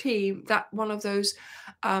whole team that one of those,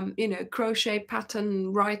 crochet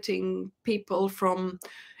pattern writing people from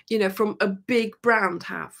a big brand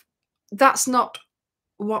have. That's not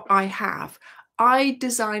what I have. I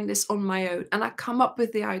design this on my own and I come up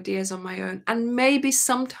with the ideas on my own. And maybe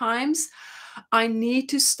sometimes I need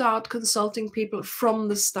to start consulting people from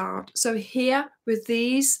the start. So here with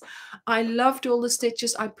these, I loved all the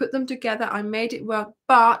stitches. I put them together. I made it work.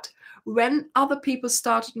 But when other people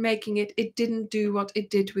started making it, it didn't do what it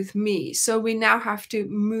did with me. So we now have to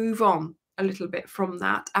move on a little bit from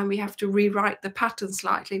that and we have to rewrite the pattern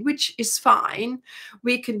slightly, which is fine.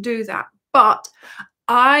 We can do that. But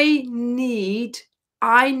I need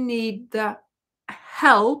the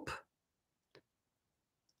help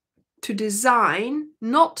to design,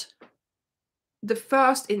 not the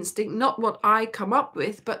first instinct, not what I come up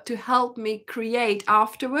with, but to help me create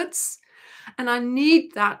afterwards. And I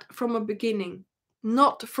need that from a beginning,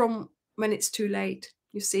 not from when it's too late,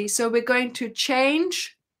 you see. So we're going to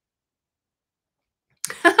change.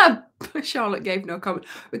 Charlotte gave no comment.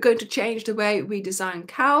 We're going to change the way we design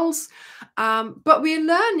cowls. But we're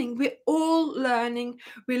learning. We're all learning.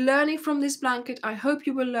 We're learning from this blanket. I hope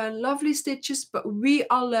you will learn lovely stitches, but we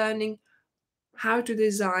are learning how to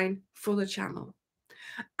design for the channel.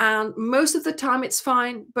 And most of the time it's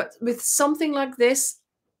fine. But with something like this,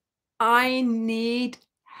 I need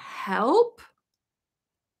help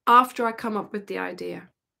after I come up with the idea.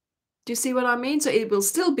 Do you see what I mean? So it will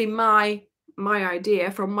still be my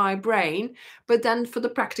idea from my brain, but then for the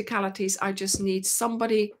practicalities, I just need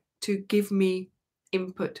somebody to give me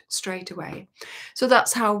input straight away. So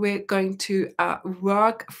that's how we're going to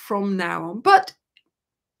work from now on. But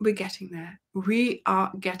we're getting there. We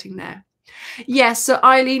are getting there. Yes, so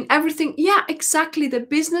Eileen, everything, yeah, exactly. The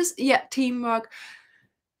business, yeah, teamwork.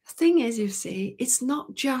 The thing is, you see, it's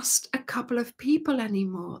not just a couple of people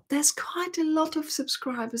anymore. There's quite a lot of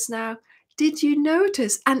subscribers now. Did you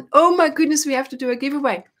notice? And oh my goodness, we have to do a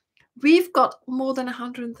giveaway. We've got more than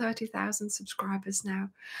 130,000 subscribers now.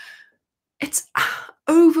 It's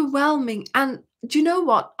overwhelming. And do you know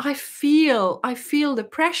what? I feel the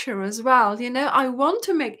pressure as well. You know, I want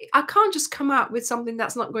to I can't just come out with something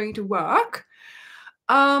that's not going to work.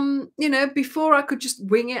 You know, before I could just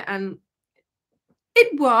wing it and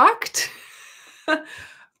it worked.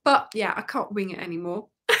 But yeah, I can't wing it anymore.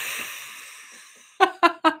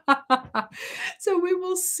 So we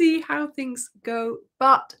will see how things go.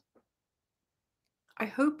 But I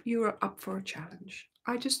hope you are up for a challenge.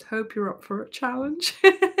 I just hope you're up for a challenge.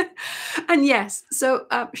 And yes, so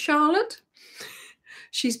Charlotte,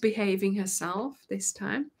 she's behaving herself this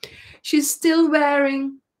time. She's still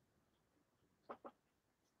wearing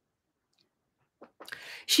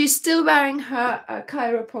her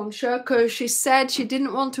Cairo poncho because she said she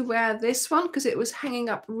didn't want to wear this one because it was hanging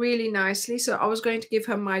up really nicely. So I was going to give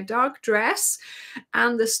her my dark dress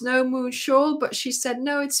and the snow moon shawl, but she said,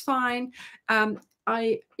 no, it's fine.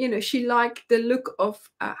 She liked the look of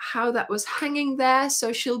how that was hanging there.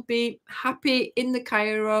 So she'll be happy in the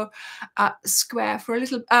Cairo square for a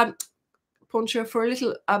little poncho for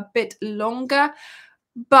a bit longer.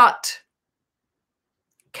 But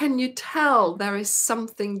can you tell there is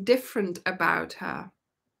something different about her?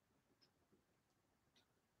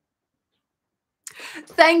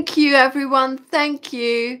 Thank you, everyone. Thank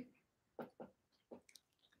you.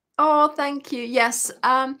 Oh, thank you. Yes.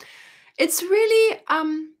 It's really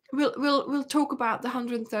we'll talk about the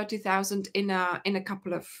 130,000 in a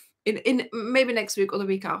couple of in maybe next week or the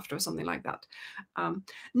week after or something like that.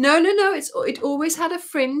 No, it always had a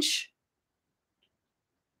fringe.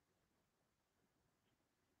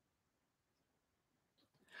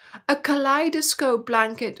 A kaleidoscope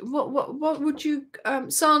blanket. What would you,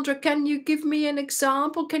 Sandra? Can you give me an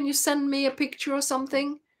example? Can you send me a picture or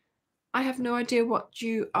something? I have no idea what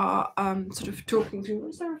you are sort of talking to.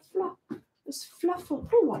 Is there a fluff? There's fluff.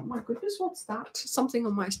 Oh my goodness, what's that? Something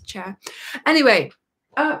on my chair. Anyway,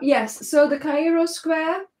 yes. So the Cairo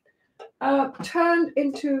square turned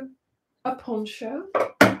into a poncho.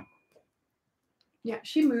 Yeah,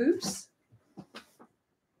 she moves.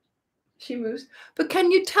 She moves. But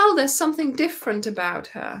can you tell there's something different about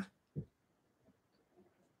her?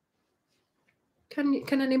 Can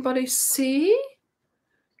anybody see?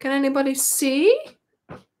 Can anybody see?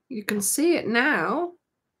 You can see it now.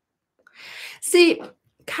 See,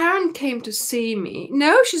 Karen came to see me.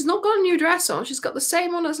 No, she's not got a new dress on. She's got the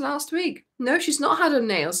same on as last week. No, she's not had her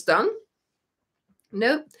nails done.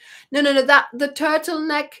 No. That the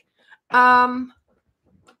turtleneck.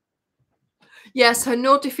 Yes, her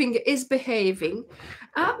naughty finger is behaving.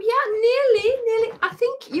 Yeah, nearly. I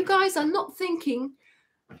think you guys are not thinking.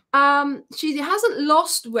 She hasn't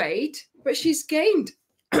lost weight, but she's gained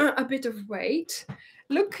a bit of weight.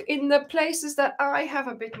 Look in the places that I have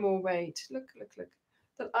a bit more weight. Look.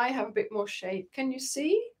 That I have a bit more shape. Can you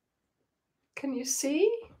see? Can you see?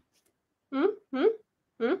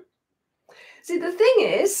 See, the thing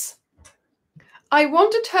is, I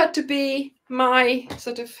wanted her to be my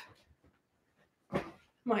sort of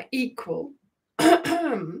my equal.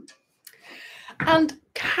 And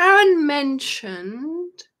Karen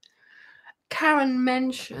mentioned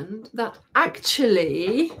that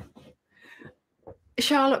actually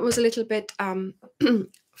Charlotte was a little bit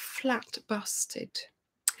flat busted.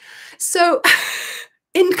 So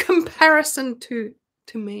in comparison to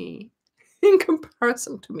me.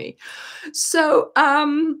 So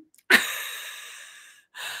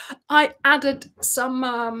I added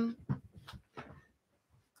some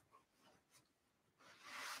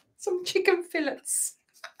chicken fillets.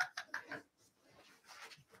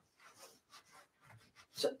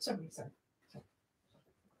 Sorry.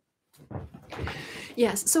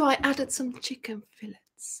 Yes, so I added some chicken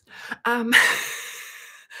fillets.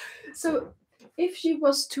 So if she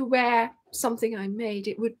was to wear something I made,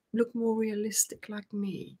 it would look more realistic like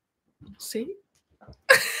me. See?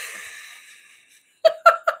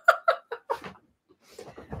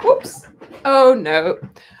 Whoops. Oh no.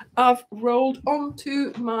 I've rolled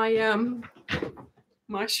onto my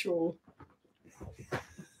my shawl.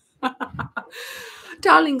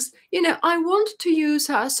 Darlings, you know, I wanted to use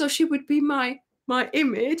her so she would be my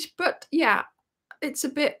image, but yeah, it's a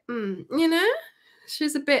bit, you know,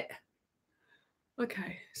 she's a bit.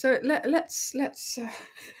 Okay, so let's.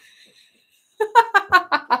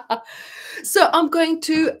 So I'm going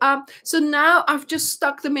to. So now I've just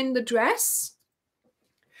stuck them in the dress.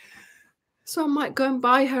 So I might go and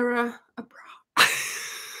buy her a bra.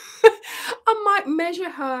 I might measure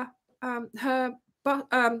her her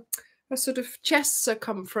sort of chest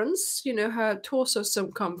circumference, you know, her torso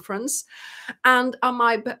circumference, and I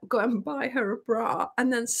might go and buy her a bra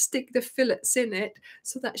and then stick the fillets in it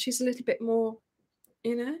so that she's a little bit more,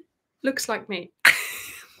 you know, looks like me.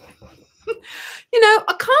 You know,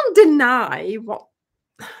 I can't deny what.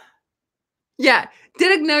 Yeah,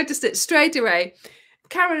 Derek noticed it straight away.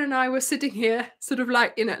 Karen and I were sitting here, sort of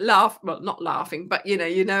like, you know, not laughing, but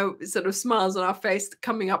you know, sort of smiles on our face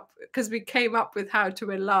coming up because we came up with how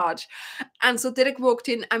to enlarge. And so Derek walked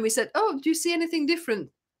in and we said, "Oh, do you see anything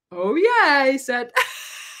different?" "Oh yeah," he said.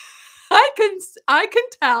 I can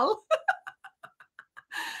tell.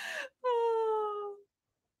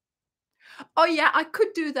 Oh yeah, I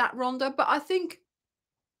could do that, Rhonda, but I think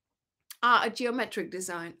a geometric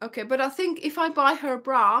design. Okay, but I think if I buy her a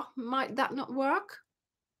bra, might that not work?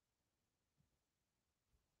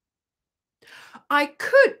 I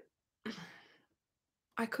could.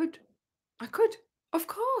 Of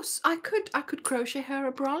course, I could crochet her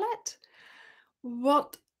a bralette.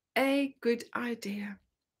 What a good idea.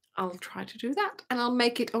 I'll try to do that and I'll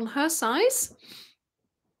make it on her size.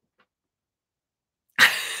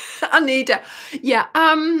 Anita, yeah,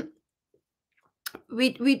 we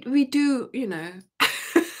do, you know,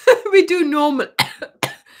 we don't normally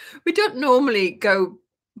go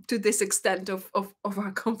to this extent of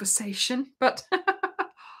our conversation, but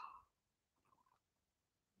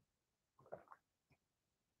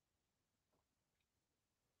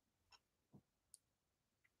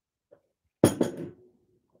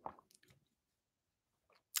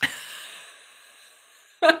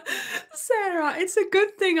Sarah, It's a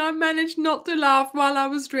good thing I managed not to laugh while I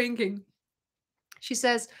was drinking. She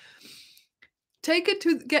says, take her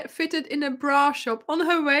to get fitted in a bra shop on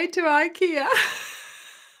her way to IKEA.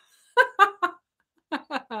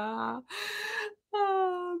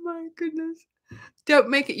 Oh my goodness. Don't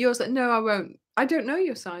make it yours. No, I won't. I don't know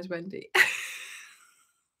your size, Wendy.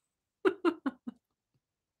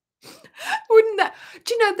 Wouldn't that?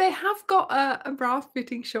 Do you know they have got a bra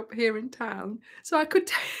fitting shop here in town? So I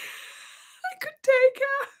could I could take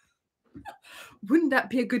her. Wouldn't that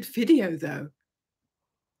be a good video though?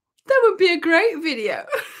 That would be a great video.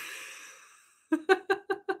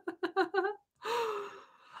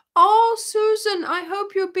 Oh, Susan, I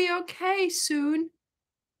hope you'll be okay soon.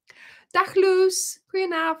 Dag Loes,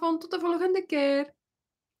 goedenavond, tot de volgende keer.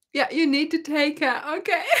 Yeah, you need to take her,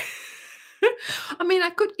 okay? I mean, I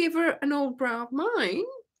could give her an old bra of mine,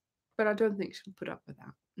 but I don't think she'll put up with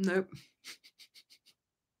that. Nope.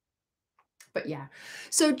 But yeah,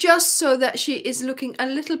 so just so that she is looking a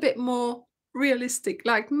little bit more realistic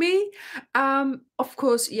like me, of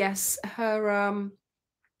course, yes, her,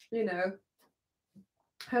 you know,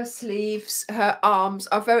 her sleeves, her arms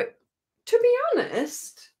are very, to be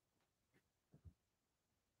honest,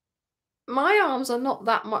 my arms are not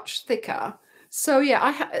that much thicker. So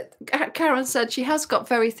yeah, Karen said she has got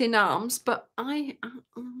very thin arms, but you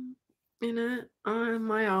know,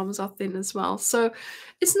 my arms are thin as well. So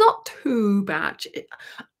it's not too bad.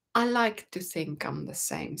 I like to think I'm the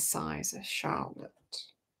same size as Charlotte.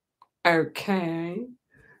 Okay.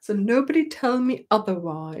 So nobody tell me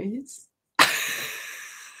otherwise.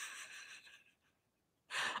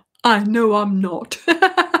 I know I'm not.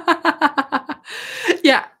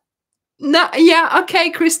 Yeah. No, yeah,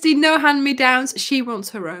 okay, Christy, no hand-me-downs. She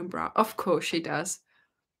wants her own bra. Of course she does.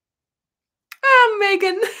 Ah,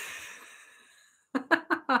 Megan.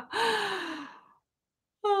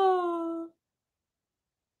 Oh.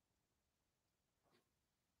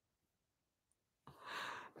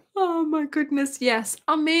 Oh my goodness, yes.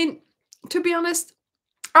 I mean, to be honest,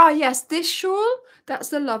 yes, this shawl, that's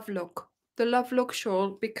the Love Look. The Love Look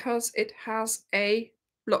shawl, because it has a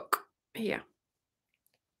look here.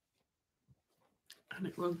 And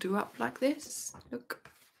it will do up like this. Look.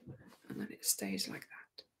 And then it stays like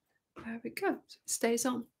that. There we go. It stays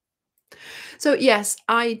on. So yes,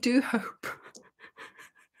 I do hope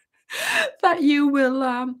that you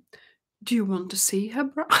will do you want to see her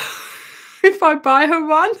bra? If I buy her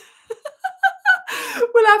one?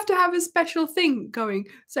 We'll have to have a special thing going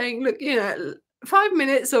saying, look, you know, 5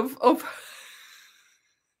 minutes of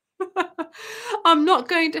I'm not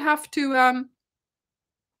going to have to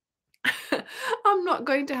I'm not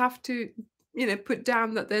going to have to, you know, put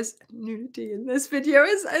down that there's nudity in this video,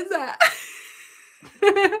 is there?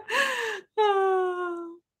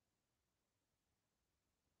 Oh.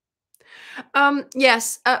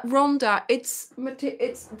 Yes, Rhonda, it's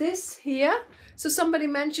this here. So somebody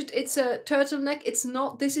mentioned it's a turtleneck. It's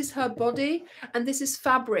not. This is her body, and this is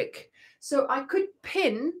fabric. So I can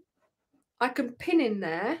pin in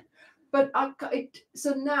there, but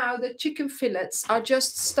so now the chicken fillets are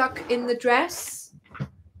just stuck in the dress.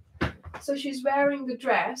 So she's wearing the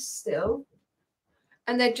dress still,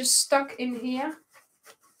 and they're just stuck in here.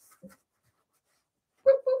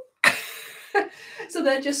 So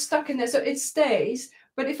they're just stuck in there, so it stays.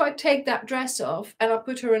 But if I take that dress off and I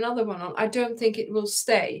put her another one on, I don't think it will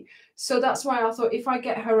stay. So that's why I thought if I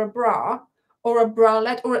get her a bra or a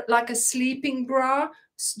bralette or like a sleeping bra,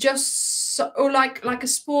 just so, or like a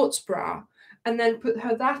sports bra, and then put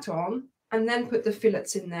her that on, and then put the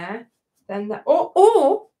fillets in there, then that,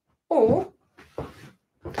 or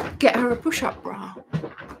get her a push-up bra.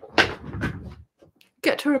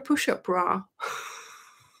 Get her a push-up bra.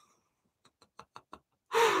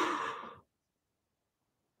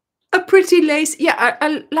 A pretty lacy, yeah,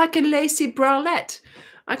 like a lacy bralette.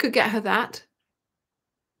 I could get her that.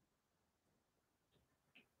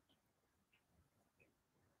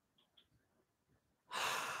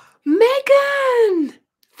 Megan,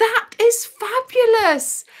 that is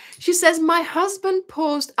fabulous. She says, my husband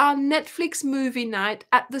paused our Netflix movie night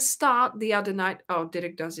at the start the other night. Oh,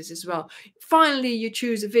 Derek does this as well. Finally, you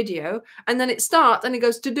choose a video, and then it starts, and it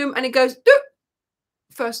goes to doom, and it goes doom,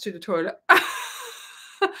 first to the toilet.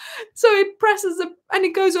 So it presses and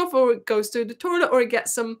it goes off, or it goes to the toilet, or it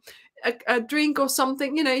gets a drink or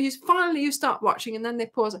something. You know, you start watching, and then they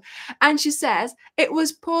pause it. And she says it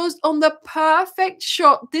was paused on the perfect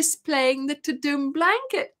shot displaying the Tudum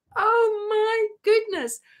blanket. Oh my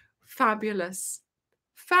goodness. Fabulous.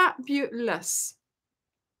 Fabulous.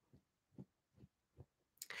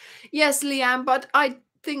 Yes, Leanne, but I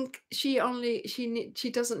think she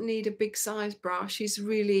doesn't need a big size bra. She's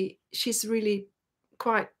really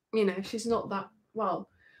quite, she's not that, well,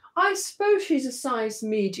 I suppose she's a size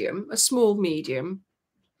medium, a small medium.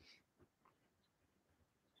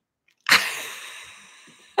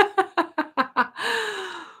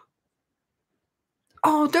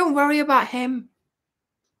 Oh, don't worry about him.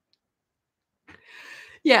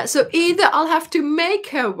 Yeah, so either I'll have to make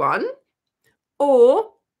her one,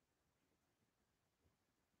 or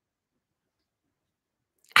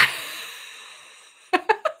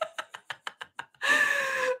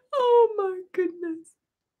oh my goodness.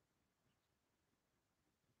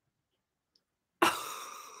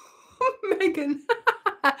 Megan,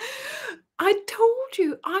 I told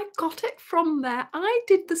you I got it from there. I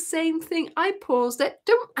did the same thing. I paused it,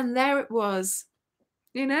 and there it was.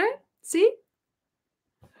 See?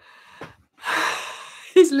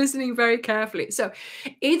 He's listening very carefully. So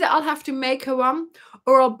either I'll have to make her one,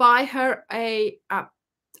 or I'll buy her a. I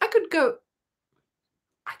could go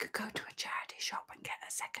to a charity shop and get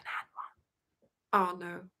a second-hand one. Oh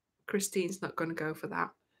no, Christine's not going to go for that.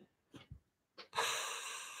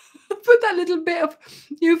 Put that little bit of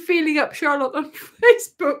you feeling up Charlotte on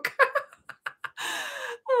Facebook.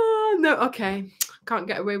 Oh no, okay, can't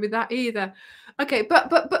get away with that either. Okay,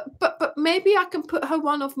 but maybe I can put her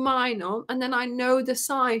one of mine on, and then I know the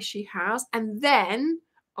size she has, and then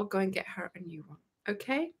I'll go and get her a new one.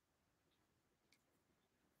 Okay.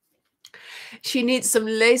 She needs some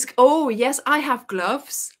lace. Oh yes, I have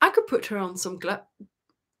gloves. I could put her on some gloves.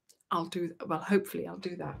 I'll do that. Well, hopefully I'll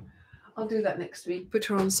do that. I'll do that next week. Put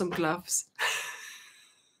her on some gloves.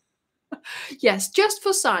 Yes, just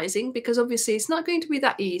for sizing, because obviously it's not going to be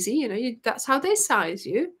that easy. That's how they size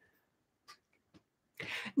you.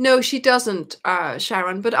 No, she doesn't,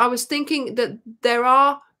 Sharon. But I was thinking that there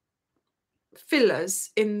are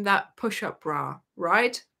fillers in that push-up bra,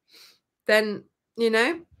 right? Then,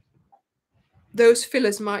 those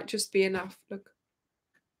fillers might just be enough. Look.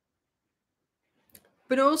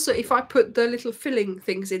 But also, if I put the little filling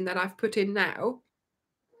things in that I've put in now,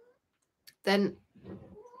 then,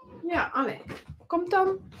 ja, allez, kom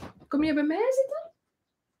je bij mij zitten?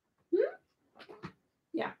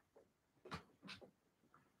 Ja.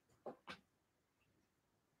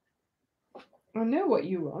 I know what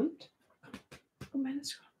you want. Come on,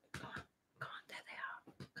 there they are.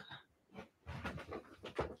 Come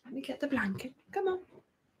on. Let me get the blanket. Come on.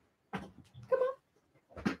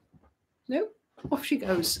 No, off she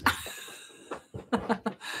goes.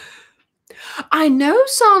 I know,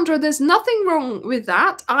 Sandra, there's nothing wrong with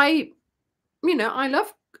that. I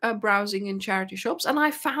love browsing in charity shops, and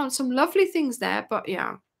I found some lovely things there, but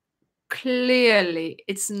yeah, clearly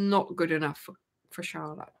it's not good enough for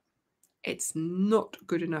Charlotte. It's not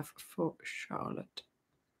good enough for Charlotte.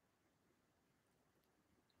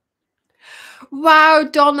 Wow,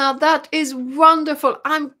 Donna, that is wonderful.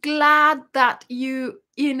 I'm glad that you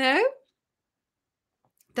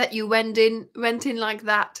that you went in like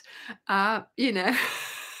that.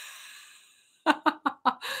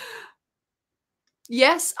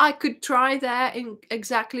 Yes, I could try there in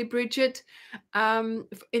exactly, Bridget,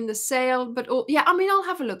 in the sale, but yeah, I mean, I'll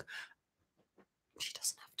have a look. She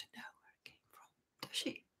doesn't have to know where it came from, does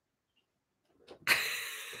she?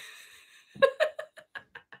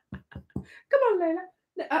 Come on, Layla.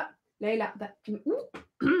 Layla, that.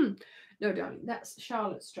 No, darling, that's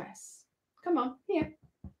Charlotte's dress. Come on, here.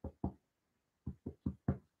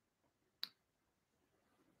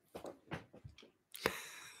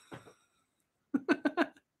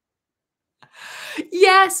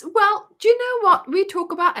 Yes, well, do you know what? We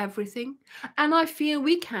talk about everything, and I feel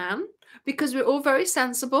we can, because we're all very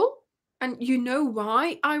sensible, and you know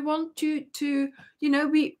why I want you to,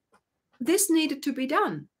 this needed to be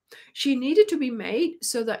done. She needed to be made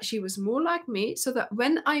so that she was more like me, so that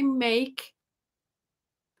when I make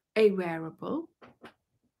a wearable,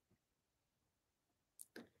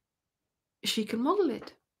 she can model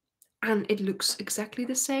it, and it looks exactly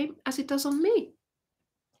the same as it does on me.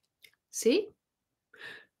 See?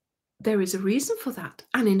 There is a reason for that.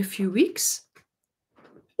 And in a few weeks...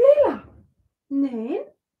 Leila! Nee.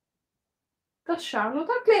 Dat Charlotte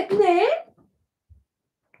dat Nee.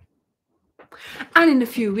 And in a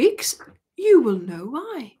few weeks, you will know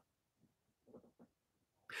why.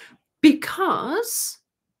 Because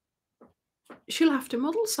she'll have to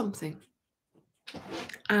model something.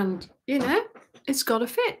 And, it's got to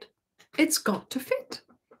fit. It's got to fit.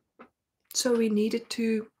 So we needed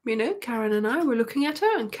to, Karen and I were looking at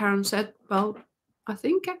her, and Karen said, well, I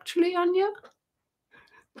think actually, Anya,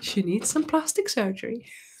 she needs some plastic surgery.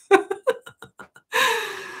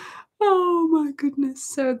 Oh my goodness.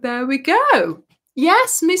 So there we go.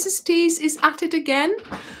 Yes, Mrs. Tees is at it again.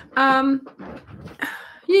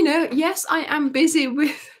 You know, yes, I am busy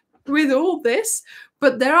with all this,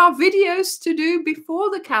 but there are videos to do before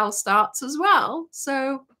the cal starts as well.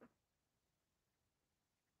 So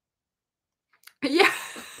yeah,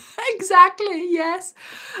 exactly. Yes.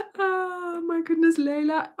 Oh my goodness,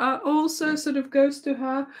 Layla also sort of goes to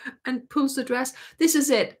her and pulls the dress. This is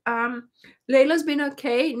it. Layla's been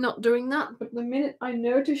okay not doing that, but the minute I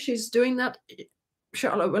notice she's doing that,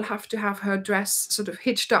 Charlotte will have to have her dress sort of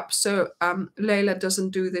hitched up so Layla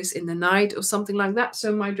doesn't do this in the night or something like that.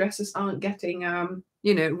 So my dresses aren't getting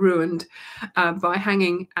you know, ruined by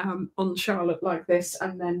hanging on Charlotte like this,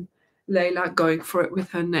 and then Layla going for it with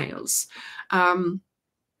her nails.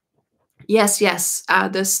 Yes, yes.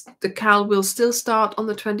 The cal will still start on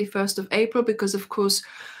the 21st of April because, of course,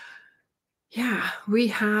 yeah, we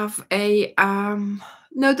have a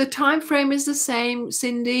no, the time frame is the same,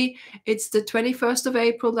 Cindy. It's the 21st of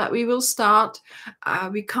April that we will start.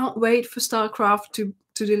 We can't wait for Starcraft to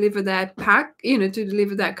deliver their pack, you know, to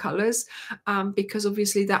deliver their colors, because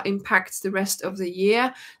obviously that impacts the rest of the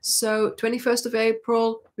year. So 21st of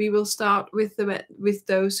April, we will start with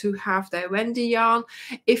those who have their Wendy yarn.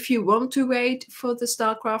 If you want to wait for the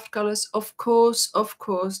Starcraft colors, of course,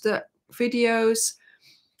 the videos,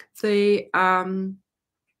 the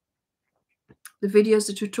videos,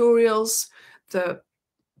 the tutorials, the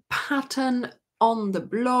pattern on the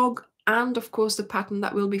blog, and of course the pattern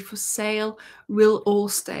that will be for sale will all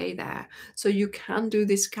stay there. So you can do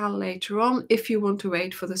this cal later on if you want to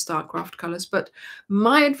wait for the Starcraft colors. But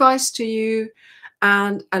my advice to you,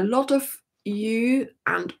 and a lot of you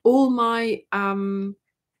and all my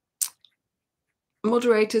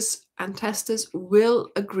moderators and testers will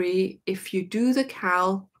agree, if you do the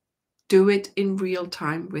cal, do it in real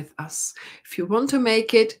time with us. If you want to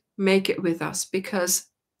make it with us, because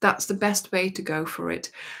that's the best way to go for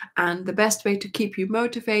it, and the best way to keep you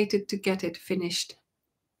motivated to get it finished,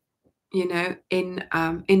 you know, in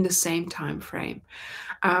the same time frame.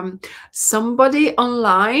 Somebody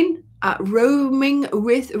online, roaming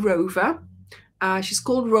with Rover, she's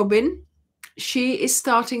called Robin. She is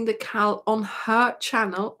starting the cal on her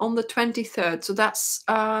channel on the 23rd, so that's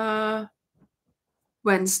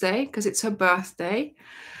Wednesday, because it's her birthday.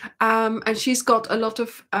 And she's got a lot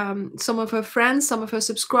of some of her friends, some of her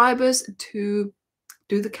subscribers to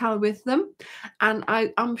do the cal with them. And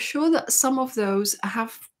I'm sure that some of those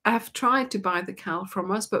have tried to buy the cal from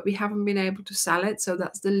us, but we haven't been able to sell it. So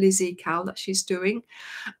that's the Lizzie cal that she's doing.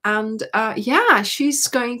 And yeah, she's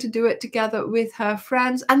going to do it together with her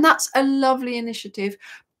friends. And that's a lovely initiative.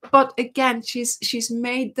 But again, she's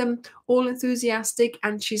made them all enthusiastic,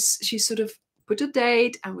 and she's sort of put a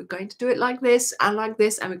date, and we're going to do it like this, and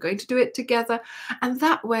we're going to do it together. And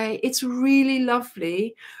that way it's really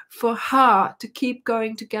lovely for her to keep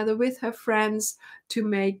going together with her friends to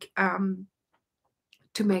make the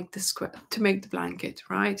blanket,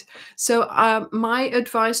 right? So my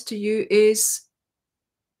advice to you is,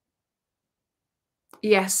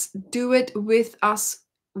 yes, do it with us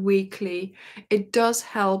weekly. It does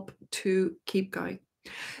help to keep going.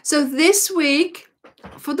 So this week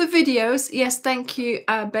for the videos, yes, thank you,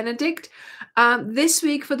 Benedict. This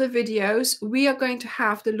week for the videos, we are going to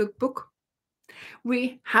have the lookbook.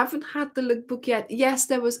 We haven't had the lookbook yet. Yes,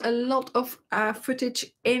 there was a lot of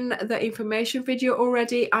footage in the information video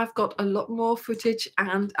already. I've got a lot more footage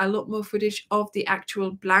and a lot more footage of the actual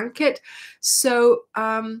blanket. So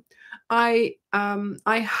I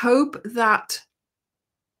hope that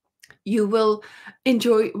you will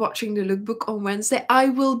enjoy watching the lookbook on Wednesday. I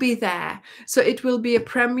will be there. So it will be a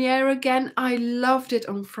premiere again. I loved it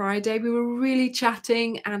on Friday. We were really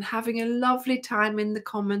chatting and having a lovely time in the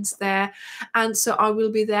comments there. And so I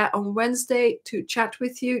will be there on Wednesday to chat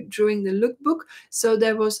with you during the lookbook. So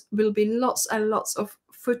there will be lots and lots of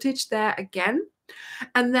footage there again.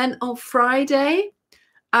 And then on Friday,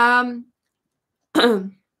 on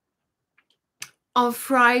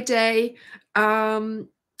Friday,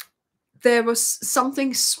 there was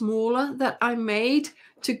something smaller that I made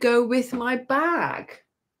to go with my bag.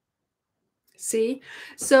 See,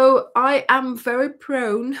 so I am very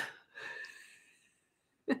prone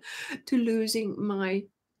to losing my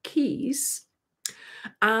keys.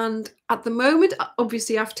 And at the moment,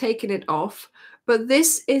 obviously, I've taken it off, but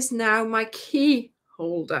this is now my key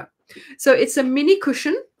holder. So it's a mini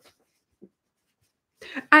cushion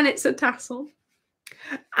and it's a tassel.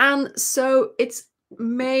 And so it's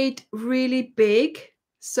made really big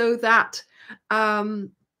so that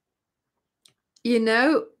you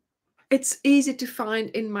know, it's easy to find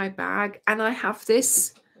in my bag. And I have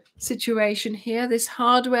this situation here, this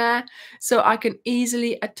hardware, so I can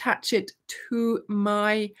easily attach it to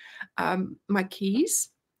my my keys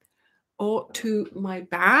or to my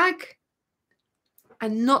bag.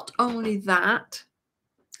 And not only that,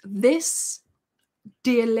 this,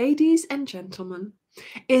 dear ladies and gentlemen,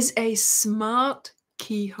 is a smart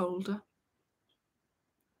key holder.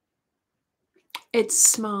 It's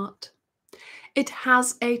smart. It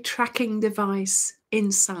has a tracking device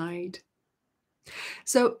inside.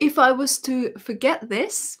 So if I was to forget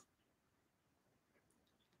this,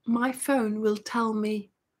 my phone will tell me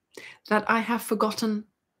that I have forgotten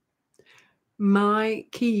my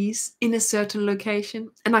keys in a certain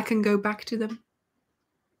location, and I can go back to them.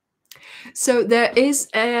 So there is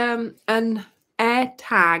an air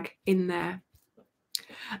tag in there,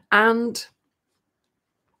 and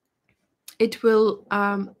it will,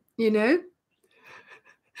 you know,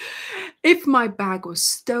 if my bag was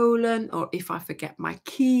stolen or if I forget my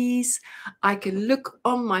keys, I can look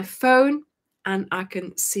on my phone and I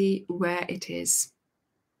can see where it is.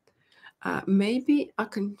 Maybe I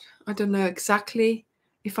can, I don't know exactly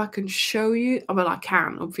if I can show you. Well, I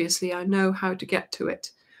can, obviously. I know how to get to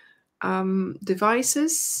it.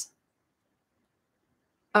 Devices.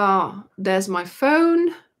 There's my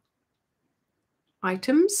phone.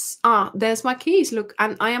 Items. There's my keys. Look,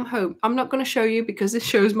 and I am home. I'm not going to show you because it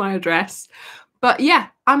shows my address. But yeah,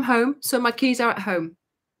 I'm home. So my keys are at home.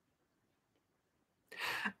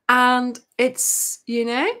 And it's, you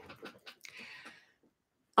know,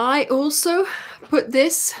 I also put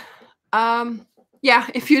this, yeah,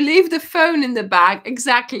 if you leave the phone in the bag,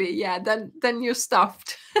 exactly, yeah, then you're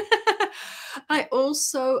stuffed. I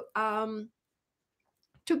also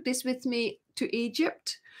took this with me to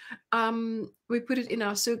Egypt. We put it in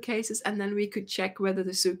our suitcases, and then we could check whether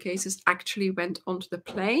the suitcases actually went onto the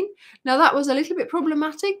plane. Now that was a little bit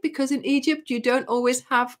problematic because in Egypt you don't always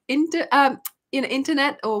have internet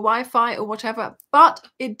or Wi-Fi or whatever, but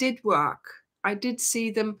it did work. I did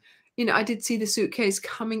see them, you know, I did see the suitcase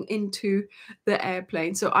coming into the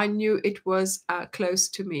airplane, so I knew it was close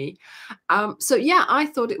to me. So yeah, I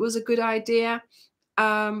thought it was a good idea.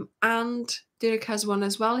 And Dirk has one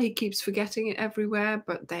as well. He keeps forgetting it everywhere,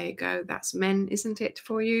 but there you go. That's men, isn't it,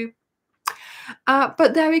 for you?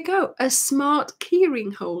 But there we go, a smart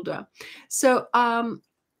keyring holder. So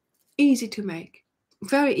easy to make,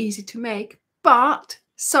 very easy to make, but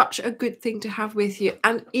such a good thing to have with you.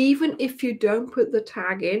 And even if you don't put the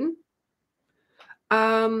tag in,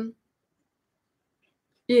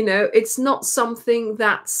 you know, it's not something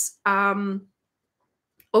that's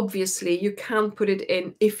obviously you can put it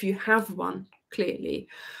in if you have one, clearly,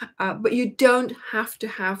 but you don't have to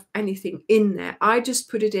have anything in there. I just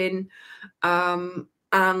put it in,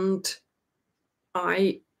 and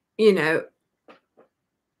I, you know,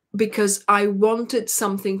 because I wanted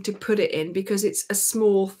something to put it in, because it's a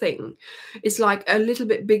small thing. It's like a little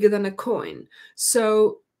bit bigger than a coin.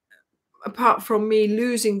 So apart from me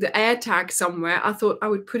losing the air tag somewhere, I thought I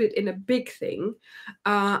would put it in a big thing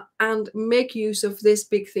and make use of this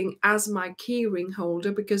big thing as my keyring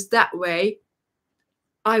holder, because that way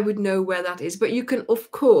I would know where that is. But you can,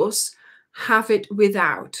 of course, have it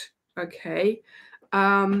without. Okay.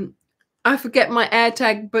 I forget my air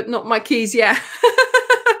tag, but not my keys. Yeah.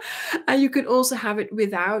 And you can also have it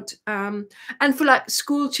without. And for like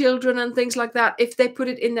school children and things like that, if they put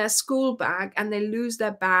it in their school bag and they lose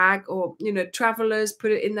their bag, or, you know, travelers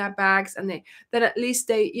put it in their bags, and then at least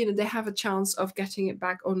they, you know, they have a chance of getting it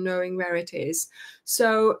back or knowing where it is.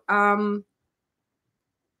 So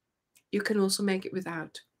you can also make it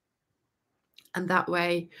without. And that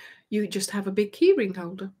way you just have a big keyring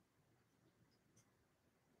holder.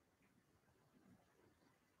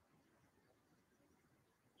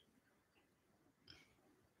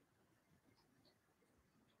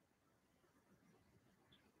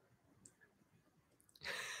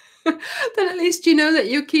 Then at least you know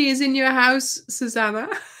that your key is in your house, Susanna.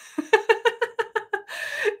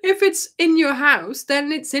 If it's in your house,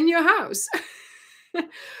 then it's in your house.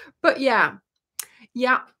 But yeah,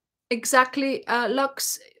 exactly.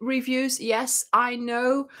 Lux reviews. Yes, I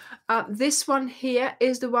know. This one here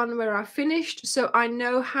is the one where I finished, so I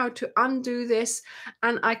know how to undo this,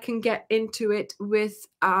 and I can get into it with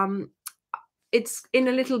it's in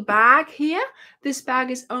a little bag here. This bag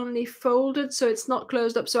is only folded, so it's not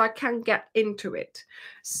closed up, so I can get into it.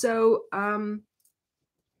 So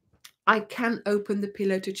I can open the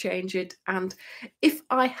pillow to change it. And if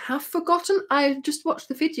I have forgotten, I just watched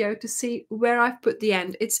the video to see where I've put the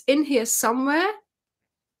end. It's in here somewhere.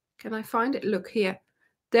 Can I find it? Look here.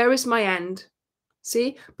 There is my end.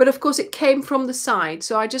 See? But of course it came from the side,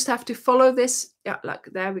 so I just have to follow this. Yeah, like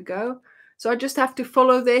there we go. So I just have to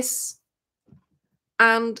follow this,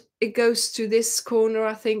 and it goes to this corner,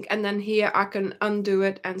 I think, and then here I can undo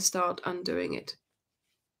it and start undoing it.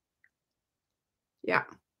 Yeah.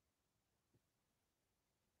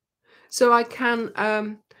 So I can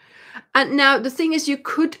and now the thing is, you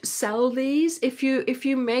could sell these if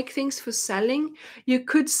you make things for selling. You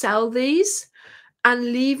could sell these and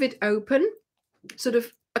leave it open, sort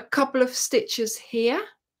of a couple of stitches here,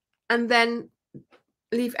 and then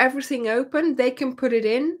leave everything open. They can put it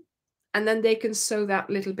in, and then they can sew that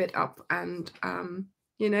little bit up, and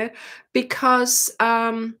you know, because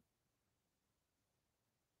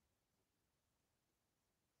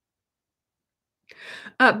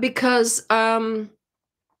because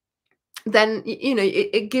then you know,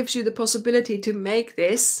 it gives you the possibility to make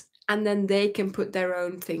this, and then they can put their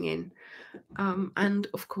own thing in, and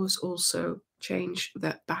of course also change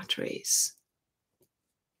the batteries.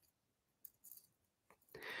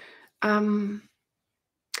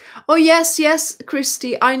 Oh yes,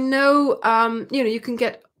 Christy, I know. You know, you can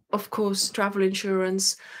get, of course, travel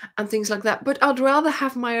insurance and things like that, but I'd rather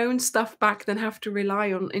have my own stuff back than have to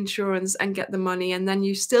rely on insurance and get the money, and then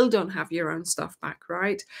you still don't have your own stuff back,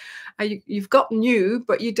 right? You've got new,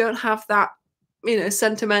 but you don't have that, you know,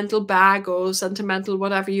 sentimental bag or sentimental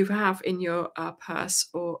whatever you have in your purse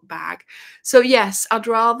or bag. So yes, I'd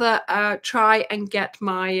rather try and get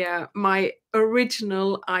my my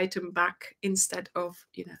original item back instead of,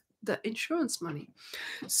 you know, the insurance money.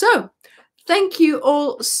 So thank you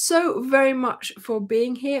all so very much for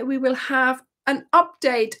being here. We will have an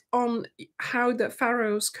update on how the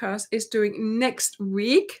Pharaohs curse is doing next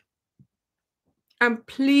week. And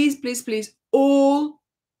please, please, please, all,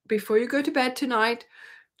 before you go to bed tonight,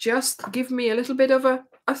 just give me a little bit of a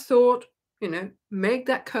thought, you know, make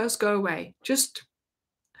that curse go away. Just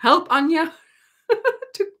help Anya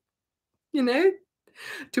to, you know,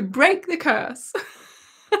 to break the curse.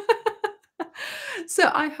 So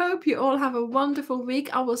I hope you all have a wonderful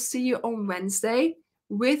week. I will see you on Wednesday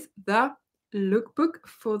with the lookbook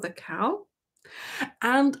for the cow.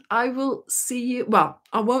 And I will see you, well,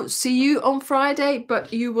 I won't see you on Friday,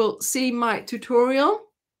 but you will see my tutorial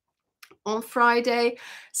on Friday.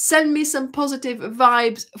 Send me some positive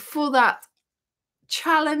vibes for that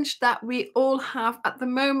challenge that we all have at the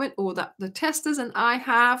moment, or that the testers and I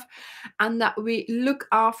have, and that we look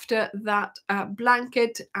after that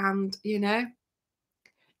blanket. And, you know,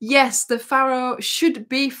 yes, the Pharaoh should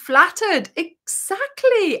be flattered.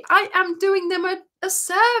 Exactly. I am doing them a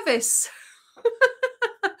service.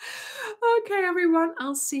 Okay, everyone,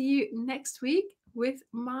 I'll see you next week with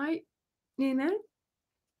my, you know,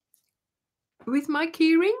 with my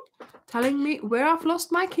keyring telling me where I've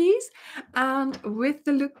lost my keys, and with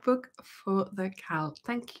the lookbook for the cow.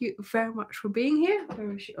 Thank you very much for being here.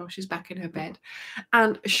 Where is she? Oh, she's back in her bed.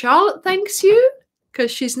 And Charlotte thanks you,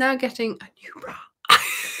 because she's now getting a new bra.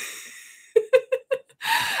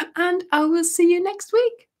 And I will see you next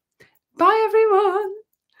week. Bye, everyone.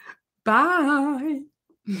 Bye.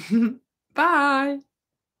 Bye.